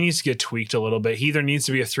needs to get tweaked a little bit. He either needs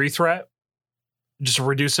to be a 3 threat, just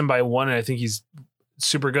reduce him by 1, and I think he's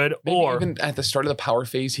super good. Maybe or even at the start of the power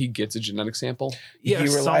phase, he gets a genetic sample. He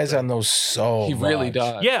relies on those so he really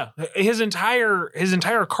does. Yeah. His entire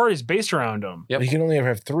card is based around him. Yep. He can only ever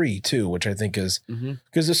have 3 too, which I think is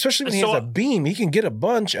because especially when he has a beam, he can get a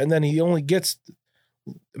bunch and then he only gets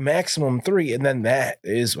maximum 3, and then that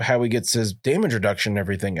is how he gets his damage reduction and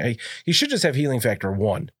everything. He should just have healing factor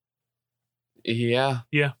 1. Yeah.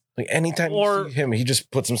 Like anytime you see him, he just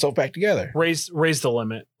puts himself back together. Raise the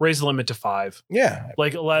limit. Raise the limit to 5. Yeah.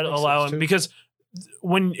 Like allow him, because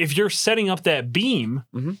if you're setting up that beam,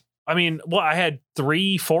 I mean, I had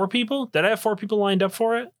 3-4 people. Did I have 4 people lined up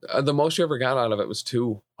for it? The most you ever got out of it was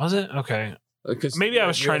 2. Was it? Okay. Because maybe I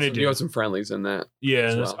was trying to do. You had some friendlies in that.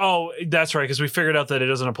 Yeah. Well. That's right. Because we figured out that it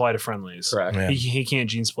doesn't apply to friendlies. Correct. Yeah. He can't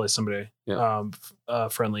gene splice somebody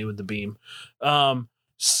friendly with the beam.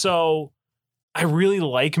 So I really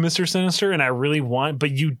like Mr. Sinister, and I really want,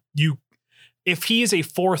 but you if he is a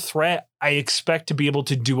 4 threat, I expect to be able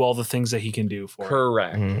to do all the things that he can do for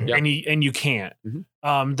correct. Him. Yep. And you can't.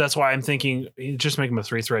 That's why I'm thinking just make him a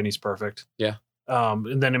 3 threat and he's perfect. Yeah.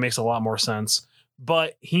 And then it makes a lot more sense.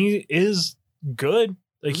 But he is good.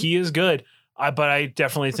 Like he is good. But I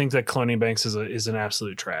definitely think that cloning banks is an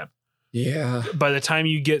absolute trap. Yeah. By the time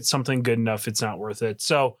you get something good enough, it's not worth it.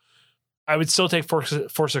 So I would still take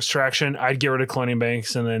force extraction. I'd get rid of cloning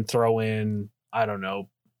banks and then throw in, I don't know,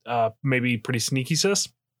 maybe pretty sneaky sis.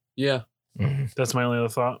 Yeah. That's my only other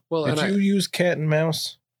thought. Well, did you use cat and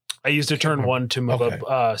mouse? I used a turn 1 to move up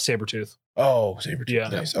Sabretooth. Oh, Sabretooth. Yeah.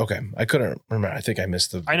 Nice. Okay. I couldn't remember. I think I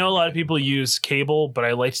missed the. I know a lot of people use Cable, but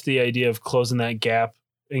I liked the idea of closing that gap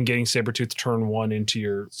and getting Sabretooth to turn 1 into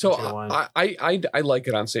your line. I like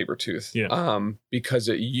it on Sabretooth. Yeah. Because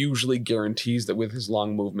it usually guarantees that with his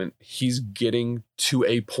long movement, he's getting to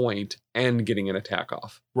a point and getting an attack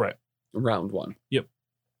off. Right. Round 1. Yep.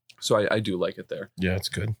 So I do like it there. Yeah, it's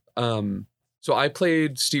good. So I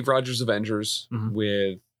played Steve Rogers Avengers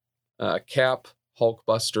with Cap,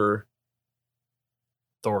 Hulkbuster,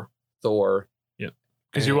 Thor. Yeah.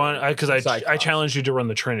 Because you want, because I challenged you to run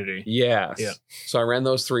the Trinity. Yes. Yeah. So I ran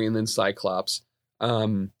those 3 and then Cyclops.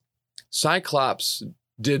 Cyclops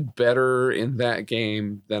did better in that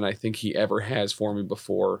game than I think he ever has for me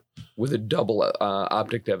before with a double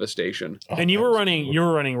optic devastation. And you were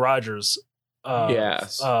running Rogers.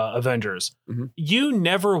 Avengers. You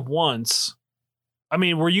never once. I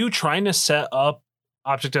mean, were you trying to set up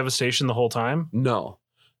optic devastation the whole time? No.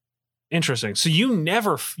 Interesting. So you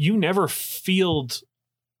never field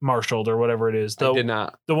marshaled or whatever it is. I did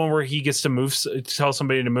not. The one where he gets to move, tell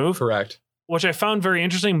somebody to move. Correct. Which I found very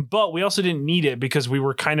interesting, but we also didn't need it because we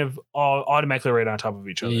were kind of all automatically right on top of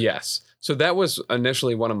each other. Yes. So that was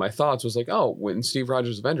initially one of my thoughts was like, oh, when Steve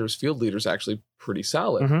Rogers Avengers, field leader's actually pretty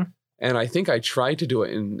solid. Mm-hmm. And I think I tried to do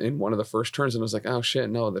it in one of the first turns and I was like, oh shit,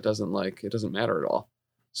 no, it doesn't matter at all.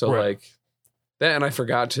 So like that, and I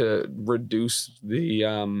forgot to reduce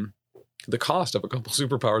the cost of a couple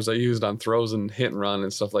superpowers I used on throws and hit and run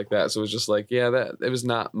and stuff like that. So it was just like, yeah, that it was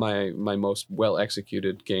not my most well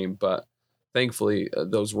executed game, but thankfully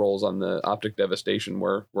those rolls on the Optic Devastation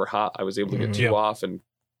were hot. I was able to get 2 off and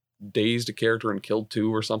dazed a character and killed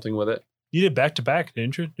 2 or something with it. You did back to back,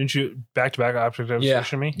 didn't you? Didn't you back to back Optic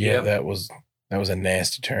Devastation me? Yeah, that was a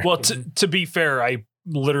nasty turn. Well, to be fair, I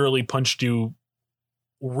literally punched you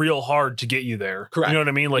real hard to get you there. Correct. You know what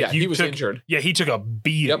I mean? Like he was injured. Yeah, he took a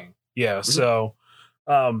beating. Yep. Yeah. Mm-hmm. So,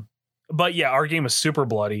 but yeah, our game was super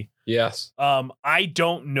bloody. Yes. I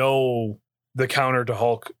don't know the counter to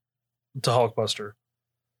Hulkbuster.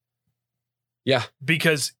 Yeah.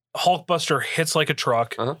 Because Hulkbuster hits like a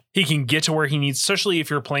truck. Uh-huh. He can get to where he needs, especially if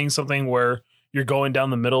you're playing something where you're going down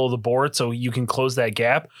the middle of the board so you can close that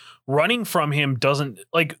gap. Running from him doesn't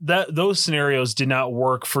like that. Those scenarios did not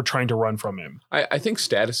work for trying to run from him. I think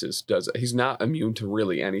statuses does it. He's not immune to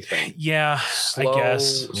really anything. Yeah, Slow, I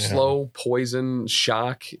guess. slow, poison,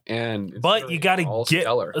 shock, and But you got to get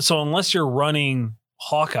stellar. so unless you're running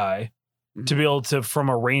Hawkeye to be able to from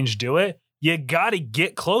a range do it, you got to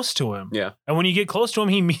get close to him. Yeah, and when you get close to him,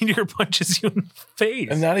 he meteor punches you in the face.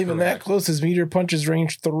 And not even that close. His meteor punch is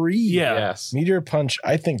range 3. Yeah. Yes. Meteor punch.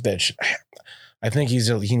 I think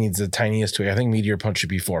he needs the tiniest tweak. I think meteor punch should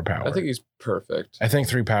be 4 power. I think he's perfect. I think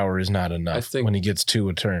 3 power is not enough. I think when he gets 2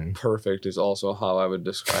 a turn. Perfect is also how I would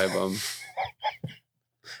describe him.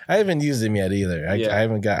 I haven't used him yet either. I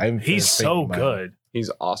haven't got. He's so good. He's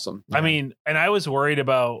awesome. I mean, and I was worried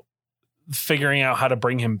about figuring out how to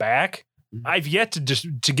bring him back. I've yet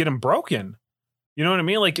to get him broken. You know what I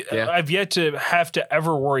mean? Like I've yet to have to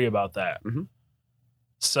ever worry about that. Mm-hmm.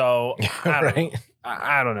 So right.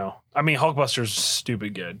 I don't know. I mean, Hulkbuster's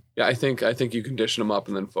stupid good. Yeah, I think you condition him up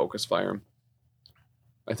and then focus fire him.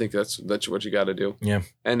 I think that's what you got to do. Yeah.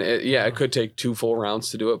 And it could take 2 full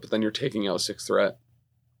rounds to do it, but then you're taking out 6 threat.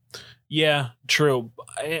 Yeah, true.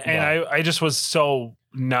 And I just was so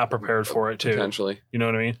not prepared for it too. Potentially. You know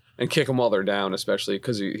what I mean? And kick him while they're down, especially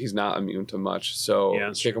because he's not immune to much.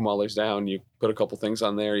 So kick him while he's down. You put a couple things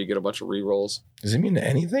on there. You get a bunch of rerolls. Does he mean to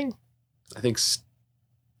anything? I think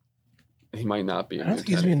he might not be. I don't think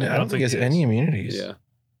he's immune. I don't think he has any immunities. Yeah.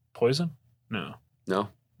 Poison? No.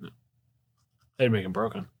 They'd make him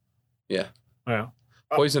broken. Yeah. Yeah.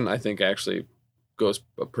 Poison, I think, actually goes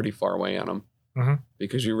a pretty far away on him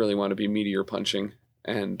because you really want to be meteor punching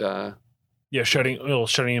and. Shutting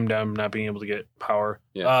him down, not being able to get power.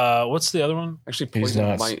 Yeah. What's the other one? Actually,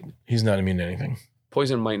 poison he's not immune to anything.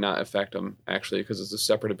 Poison might not affect him actually because it's a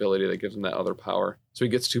separate ability that gives him that other power. So he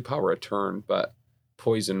gets 2 power a turn, but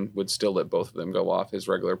poison would still let both of them go off his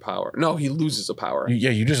regular power. No, he loses a power.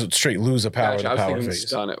 You just straight lose a power in the power phase.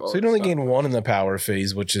 Stun it. So you only gain 1 in the power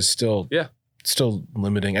phase, which is still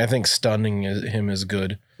limiting. I think stunning him is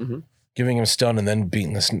good. Mm-hmm. Giving him stun and then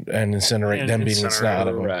beating and incinerate, then beating the snot out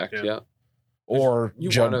of him. Correct. Yeah. Or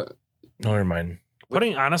no, never mind.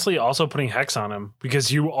 Putting Hex on him because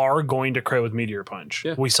you are going to crit with Meteor Punch.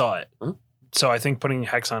 Yeah. We saw it. Huh? So I think putting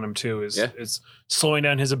Hex on him too is slowing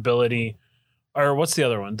down his ability. Or what's the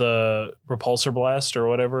other one? The Repulsor Blast or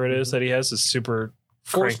whatever it is that he has is super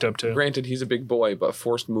cranked up too. Granted, he's a big boy, but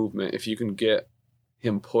forced movement, if you can get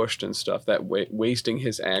him pushed and stuff, that wasting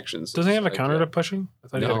his actions. Doesn't he have a counter to pushing? I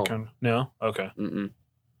thought he had a counter. No? Okay. Mm-mm.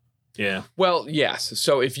 Yeah. Well, yes.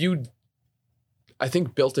 So if you... I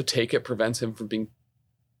think Built to Take It prevents him from being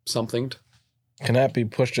somethinged. Cannot be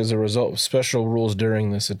pushed as a result of special rules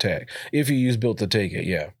during this attack. If you use Built to Take It,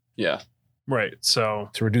 yeah. Yeah. Right.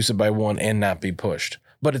 So to reduce it by 1 and not be pushed.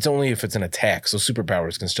 But it's only if it's an attack, so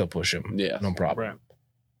superpowers can still push him. Yeah. No problem. Right.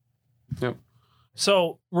 Yep.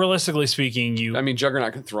 So realistically speaking,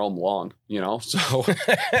 Juggernaut can throw him long, so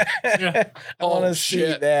I want to see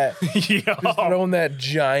that. Throwing that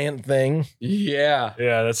giant thing. Yeah.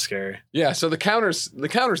 Yeah, that's scary. Yeah, so the counter's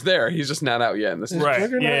there. He's just not out yet in this.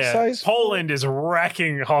 Right. Yeah. Poland is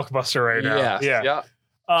wrecking Hulkbuster right now. Yeah.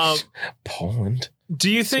 Poland.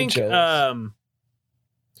 Do you think that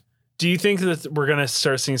we're going to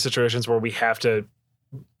start seeing situations where we have to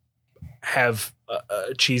have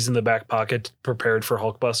cheese in the back pocket prepared for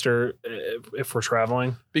Hulkbuster if we're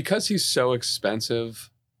traveling? Because he's so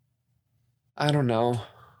expensive, I don't know.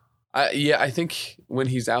 I think when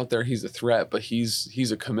he's out there, he's a threat, but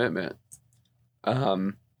he's a commitment.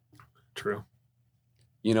 True.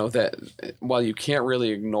 You know, that while you can't really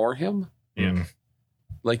ignore him, Yeah.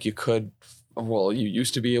 like you could, well, you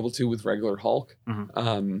used to be able to with regular Hulk.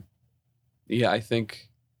 Yeah, I think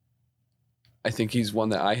he's one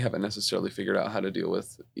that I haven't necessarily figured out how to deal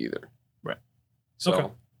with either. Right. So, Okay.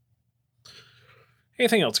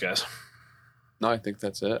 Anything else, guys? no, I think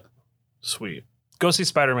that's it. Sweet. Go see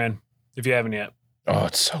Spider-Man if you haven't yet. Oh,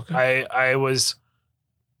 it's so good. I was,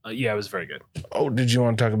 it was very good. Oh, did you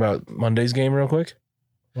want to talk about Monday's game real quick?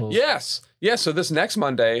 Yes. Yeah. So this next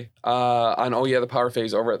Monday on Oh Yeah, the Power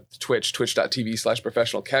Phase over at Twitch,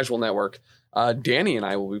 twitch.tv/professional casual network, Danny and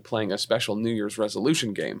I will be playing a special New Year's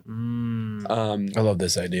resolution game. I love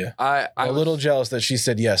this idea. I'm a little jealous that she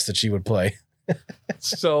said yes, that she would play.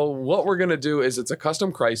 So what we're going to do is it's a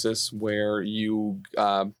custom crisis where you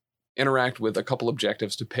interact with a couple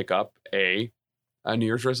objectives to pick up a New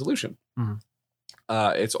Year's resolution.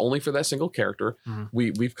 It's only for that single character.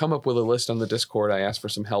 We've come up with a list on the Discord. I asked for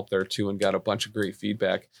some help there too and got a bunch of great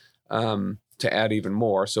feedback to add even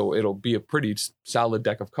more. So it'll be a pretty solid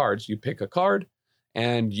deck of cards. You pick a card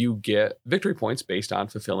and you get victory points based on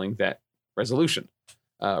fulfilling that resolution.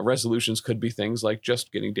 Resolutions could be things like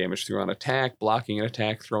just getting damage through an attack, blocking an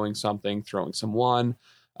attack, throwing something, throwing someone,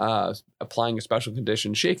 applying a special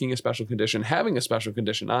condition, shaking a special condition, having a special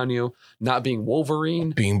condition on you, not being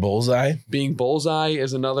Wolverine. Being Bullseye. Being Bullseye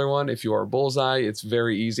is another one. If you are Bullseye, it's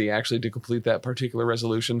very easy actually to complete that particular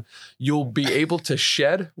resolution. You'll be able to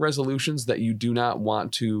shed resolutions that you do not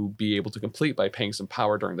want to be able to complete by paying some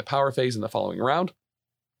power during the power phase in the following round.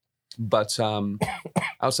 But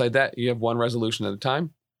outside that, you have one resolution at a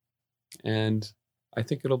time. And I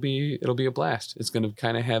think it'll be a blast. It's going to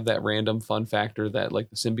kind of have that random fun factor that like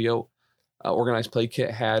the Symbiote organized play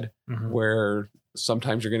kit had, where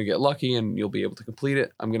sometimes you're going to get lucky and you'll be able to complete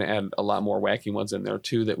it. I'm going to add a lot more wacky ones in there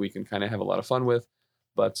too that we can kind of have a lot of fun with.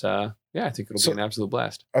 But yeah, I think it'll be an absolute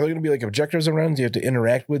blast. Are there going to be like objectives around you have to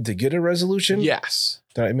interact with to get a resolution? Yes.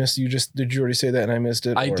 Did I miss you? Did you already say that and I missed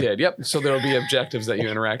it? I did. Yep. So there'll be objectives that you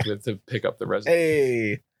interact with to pick up the resolution.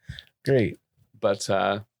 Hey, great. But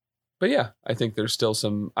yeah, I think there's still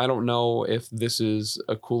some. I don't know if this is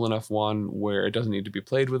a cool enough one where it doesn't need to be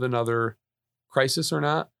played with another crisis or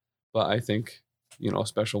not. But I think, a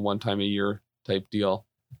special one time a year type deal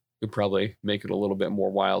could probably make it a little bit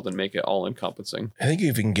more wild and make it all encompassing. I think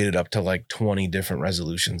if you can get it up to like 20 different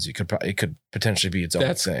resolutions, it could potentially be its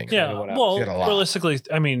own thing. Yeah. Well, realistically,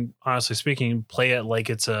 I mean, honestly speaking, play it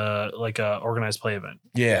like it's a organized play event.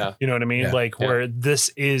 Yeah. You know what I mean? Yeah. Where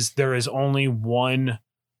there is only one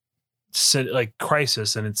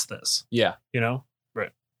crisis and it's this. Yeah.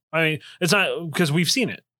 Right. I mean, it's not because we've seen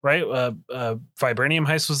it, right? Vibranium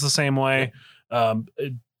Heist was the same way.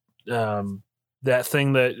 That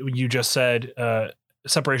thing that you just said,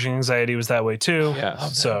 separation anxiety was that way too. Yeah.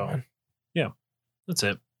 So, yeah, that's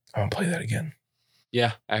it. I want to play that again.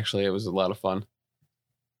 Yeah, actually, it was a lot of fun.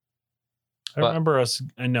 I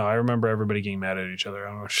remember everybody getting mad at each other. I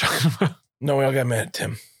don't know what you're talking about. No, we all got mad at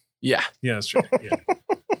Tim. Yeah. Yeah, that's true.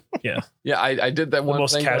 Yeah. Yeah, I did that one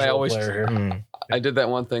thing that I always I did that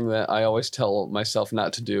one thing that I always tell myself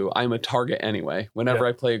not to do. I'm a target anyway. Whenever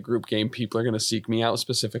I play a group game, people are going to seek me out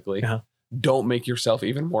specifically. Don't make yourself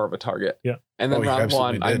even more of a target. Yeah. And then round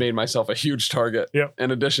one, I made myself a huge target. Yeah. In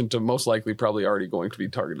addition to most likely probably already going to be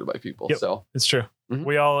targeted by people. Yep. So it's true.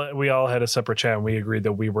 We all had a separate chat and we agreed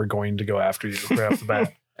that we were going to go after you right off the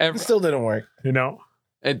bat. It still didn't work.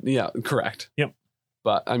 Yeah, correct. Yep.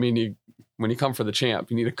 But I mean, when you come for the champ,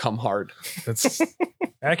 you need to come hard. That's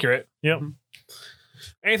accurate. Yep.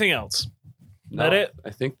 Anything else? No, that it?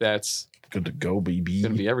 I think that's good to go, baby.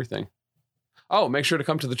 Gonna be everything. Oh, make sure to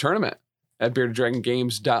come to the tournament at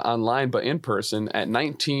beardeddragongames.online, but in person at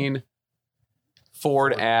 19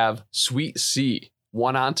 Ford Ave, Suite C,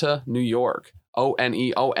 Oneonta, New York.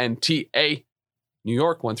 ONEONTA, New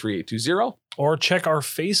York 13820. Or check our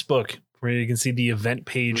Facebook where you can see the event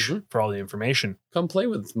page for all the information. Come play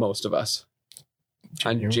with most of us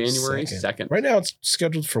on January 2nd. Right now it's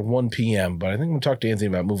scheduled for 1 p.m., but I think we'll talk to Anthony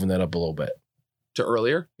about moving that up a little bit. To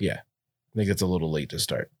earlier? Yeah. I think it's a little late to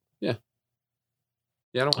start. Yeah.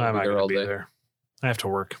 Yeah, I don't want to be there all day. There. I have to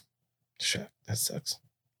work. Shit, that sucks.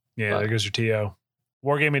 Yeah, there goes your TO.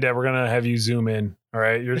 Wargaming Dad, we're going to have you zoom in. All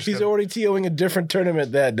right. He's already TOing a different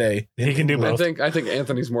tournament that day. He can do both. I think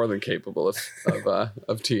Anthony's more than capable of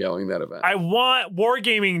TOing that event. I want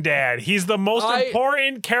Wargaming Dad. He's the most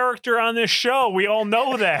important character on this show. We all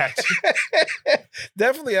know that.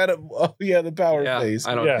 Definitely out of the power phase.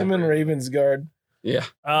 Him and Ravensguard. Yeah.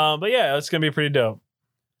 But yeah, it's gonna be pretty dope.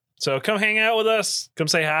 So come hang out with us. Come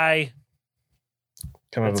say hi.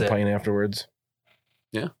 Come have a pint afterwards.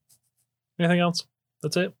 Yeah. Anything else?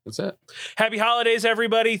 That's it. That's it. Happy holidays,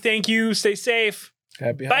 everybody. Thank you. Stay safe.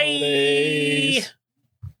 Happy Bye. holidays.